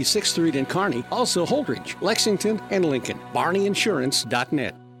and 56th Street in Kearney, also Holdridge, Lexington, and Lincoln.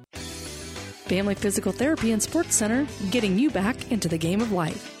 BarneyInsurance.net. Family Physical Therapy and Sports Center, getting you back into the game of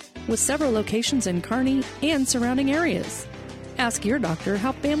life. With several locations in Kearney and surrounding areas. Ask your doctor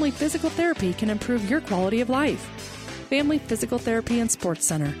how Family Physical Therapy can improve your quality of life. Family Physical Therapy and Sports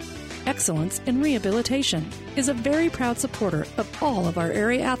Center. Excellence in Rehabilitation is a very proud supporter of all of our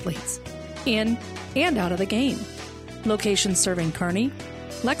area athletes, in and out of the game. Locations serving Kearney,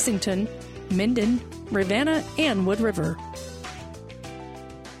 Lexington, Minden, Ravenna, and Wood River.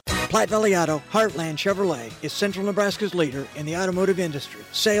 Platte Valley Auto, Heartland Chevrolet, is Central Nebraska's leader in the automotive industry.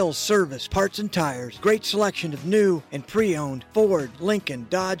 Sales, service, parts, and tires. Great selection of new and pre-owned Ford, Lincoln,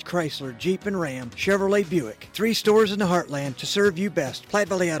 Dodge, Chrysler, Jeep, and Ram, Chevrolet, Buick. 3 stores in the Heartland to serve you best. Platte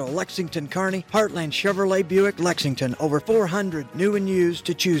Valley Auto, Lexington, Kearney, Heartland Chevrolet, Buick, Lexington. Over 400 new and used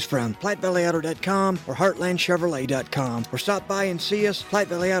to choose from. PlatteValleyAuto.com or HeartlandChevrolet.com. Or stop by and see us. Platte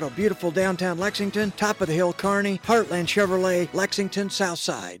Valley Auto, beautiful downtown Lexington, top of the hill Kearney, Heartland Chevrolet, Lexington, South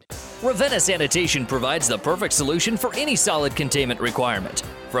Side. Ravenna Sanitation provides the perfect solution for any solid containment requirement.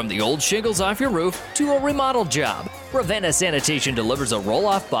 From the old shingles off your roof to a remodel job, Ravenna Sanitation delivers a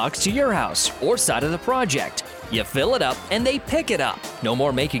roll-off box to your house or side of the project. You fill it up and they pick it up. No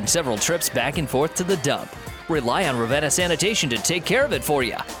more making several trips back and forth to the dump. Rely on Ravenna Sanitation to take care of it for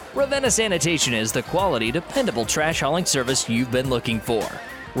you. Ravenna Sanitation is the quality, dependable trash hauling service you've been looking for.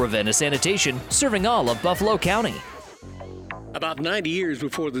 Ravenna Sanitation, serving all of Buffalo County. About 90 years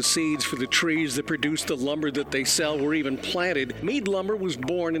before the seeds for the trees that produce the lumber that they sell were even planted, Mead Lumber was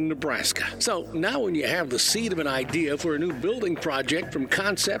born in Nebraska. So now when you have the seed of an idea for a new building project from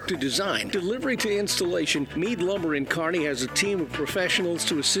concept to design, delivery to installation, Mead Lumber in Kearney has a team of professionals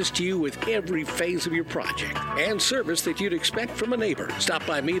to assist you with every phase of your project and service that you'd expect from a neighbor. Stop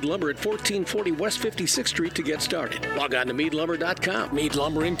by Mead Lumber at 1440 West 56th Street to get started. Log on to meadlumber.com. Mead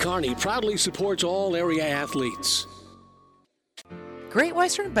Lumber in Kearney proudly supports all area athletes. Great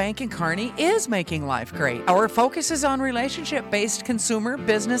Western Bank in Kearney is making life great. Our focus is on relationship-based consumer,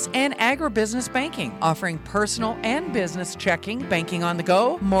 business, and agribusiness banking, offering personal and business checking, banking on the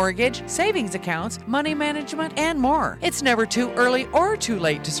go, mortgage, savings accounts, money management, and more. It's never too early or too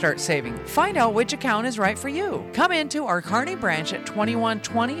late to start saving. Find out which account is right for you. Come into our Kearney branch at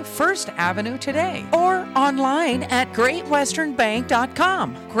 2120 First Avenue today or online at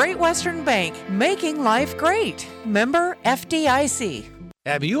greatwesternbank.com. Great Western Bank, making life great. Member FDIC.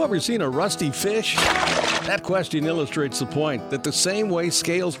 Have you ever seen a rusty fish? That question illustrates the point that the same way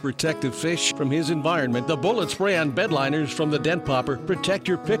scales protect a fish from his environment, the bullet spray on bed liners from the Dent Popper protect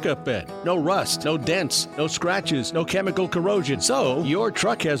your pickup bed. No rust, no dents, no scratches, no chemical corrosion. So your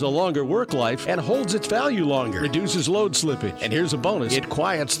truck has a longer work life and holds its value longer, reduces load slippage. And here's a bonus, it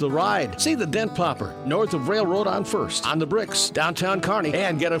quiets the ride. See the Dent Popper north of Railroad on First, on the Bricks, downtown Kearney,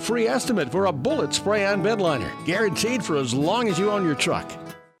 and get a free estimate for a bullet spray on bed liner. Guaranteed for as long as you own your truck.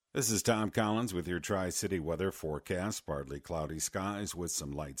 This is Tom Collins with your Tri-City weather forecast. Partly cloudy skies with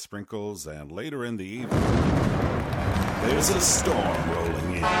some light sprinkles, and later in the evening, there's a storm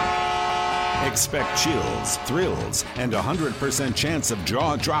rolling in. Expect chills, thrills, and 100% chance of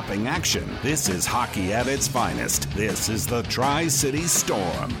jaw-dropping action. This is hockey at its finest. This is the Tri-City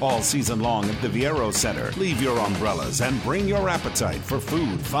Storm. All season long at the Viero Center. Leave your umbrellas and bring your appetite for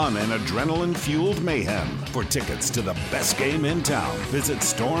food, fun, and adrenaline-fueled mayhem. For tickets to the best game in town, visit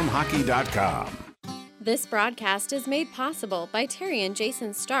stormhockey.com. This broadcast is made possible by Terry and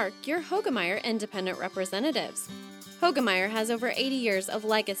Jason Stark, your Hoegemeyer Independent Representatives. Hoegemeyer has over 80 years of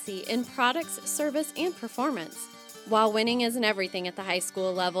legacy in products, service, and performance. While winning isn't everything at the high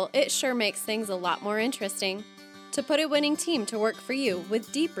school level, it sure makes things a lot more interesting. To put a winning team to work for you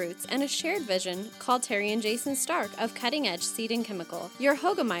with deep roots and a shared vision, call Terry and Jason Stark of Cutting Edge Seed and Chemical, your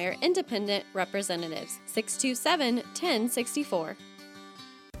Hoegemeyer Independent Representatives, 627-1064.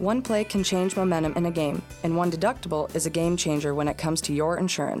 One play can change momentum in a game, and one deductible is a game changer when it comes to your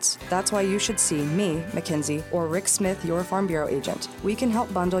insurance. That's why you should see me, Mackenzie, or Rick Smith, your Farm Bureau agent. We can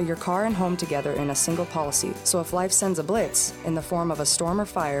help bundle your car and home together in a single policy, so if life sends a blitz, in the form of a storm or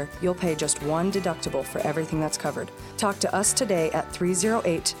fire, you'll pay just one deductible for everything that's covered. Talk to us today at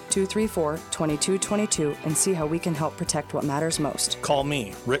 308-234-2222 and see how we can help protect what matters most. Call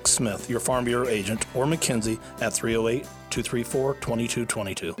me, Rick Smith, your Farm Bureau agent, or Mackenzie at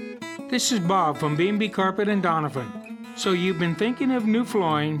 308-234-2222. This is Bob from B&B Carpet and Donovan. So you've been thinking of new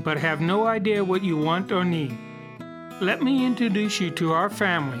flooring but have no idea what you want or need. Let me introduce you to our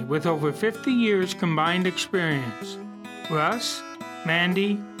family with over 50 years combined experience. Russ,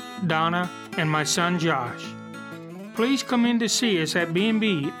 Mandy, Donna, and my son Josh. Please come in to see us at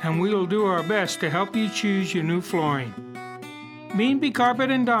B&B and we will do our best to help you choose your new flooring. B&B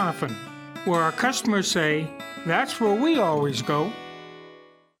Carpet and Donovan, where our customers say, that's where we always go.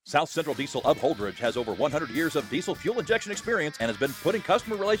 South Central Diesel of Holdridge has over 100 years of diesel fuel injection experience and has been putting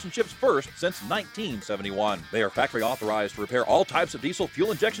customer relationships first since 1971. They are factory authorized to repair all types of diesel fuel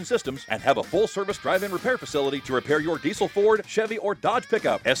injection systems and have a full-service drive-in repair facility to repair your diesel Ford, Chevy, or Dodge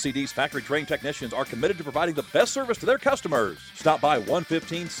pickup. SCD's factory-trained technicians are committed to providing the best service to their customers. Stop by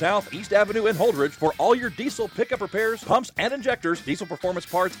 115 South East Avenue in Holdridge for all your diesel pickup repairs, pumps and injectors, diesel performance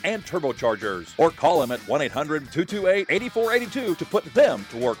parts, and turbochargers. Or call them at 1-800-228-8482 to put them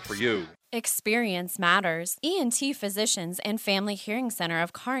to work for you. Experience matters. ENT Physicians and Family Hearing Center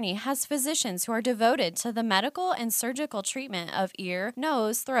of Kearney has physicians who are devoted to the medical and surgical treatment of ear,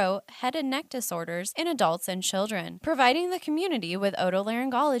 nose, throat, head and neck disorders in adults and children, providing the community with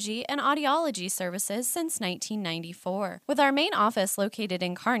otolaryngology and audiology services since 1994. With our main office located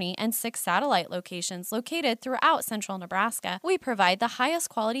in Kearney and 6 satellite locations located throughout central Nebraska, we provide the highest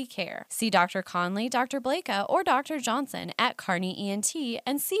quality care. See Dr. Conley, Dr. Blaka, or Dr. Johnson at Kearney ENT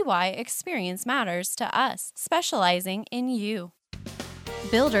and see why experience matters to us, specializing in you.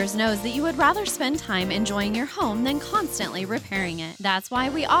 Builders knows that you would rather spend time enjoying your home than constantly repairing it. That's why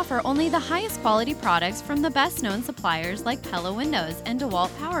we offer only the highest quality products from the best known suppliers like Pella Windows and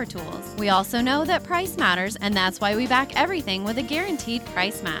DeWalt Power Tools. We also know that price matters, and that's why we back everything with a guaranteed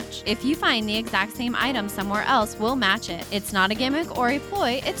price match. If you find the exact same item somewhere else, we'll match it. It's not a gimmick or a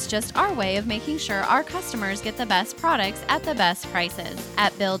ploy, it's just our way of making sure our customers get the best products at the best prices.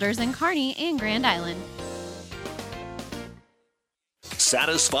 At Builders in Kearney and Grand Island.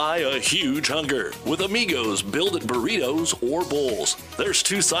 Satisfy a huge hunger with Amigos Build-It Burritos or Bowls. There's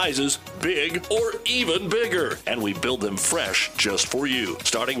 2 sizes, big or even bigger, and we build them fresh just for you.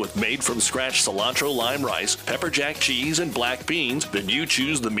 Starting with made-from-scratch cilantro lime rice, pepper jack cheese, and black beans, then you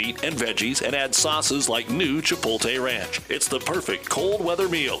choose the meat and veggies and add sauces like new Chipotle Ranch. It's the perfect cold weather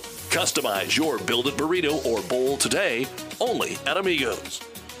meal. Customize your Build-It Burrito or Bowl today, only at Amigos.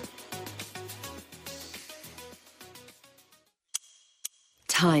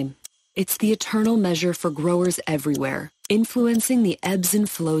 Time. It's the eternal measure for growers everywhere, influencing the ebbs and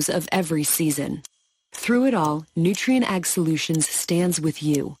flows of every season. Through it all, Nutrien Ag Solutions stands with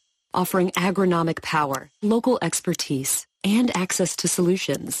you, offering agronomic power, local expertise, and access to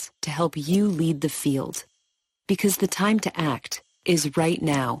solutions to help you lead the field. Because the time to act is right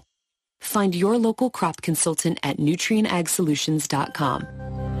now. Find your local crop consultant at nutrienagsolutions.com.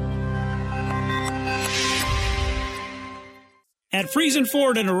 At Friesen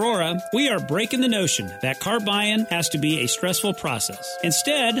Ford in Aurora, we are breaking the notion that car buying has to be a stressful process.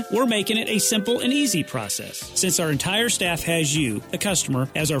 Instead, we're making it a simple and easy process, since our entire staff has you, the customer,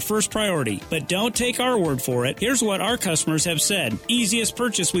 as our first priority. But don't take our word for it. Here's what our customers have said. Easiest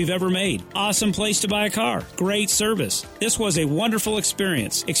purchase we've ever made. Awesome place to buy a car. Great service. This was a wonderful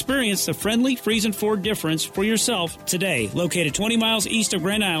experience. Experience the friendly Friesen Ford difference for yourself today. Located 20 miles east of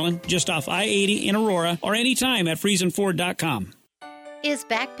Grand Island, just off I-80 in Aurora, or anytime at FriesenFord.com. Is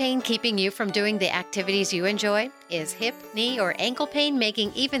back pain keeping you from doing the activities you enjoy? Is hip, knee, or ankle pain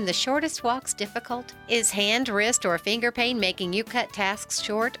making even the shortest walks difficult? Is hand, wrist, or finger pain making you cut tasks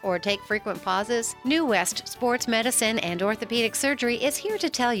short or take frequent pauses? New West Sports Medicine and Orthopedic Surgery is here to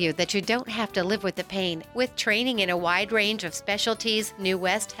tell you that you don't have to live with the pain. With training in a wide range of specialties, New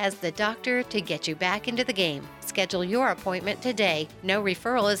West has the doctor to get you back into the game. Schedule your appointment today. No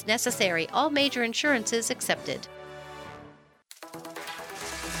referral is necessary. All major insurances accepted.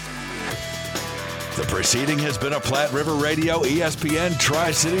 The proceeding has been a Platte River Radio ESPN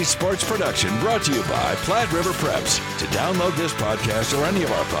Tri-City Sports production brought to you by Platte River Preps. To download this podcast or any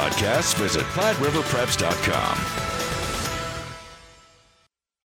of our podcasts, visit PlatteRiverPreps.com.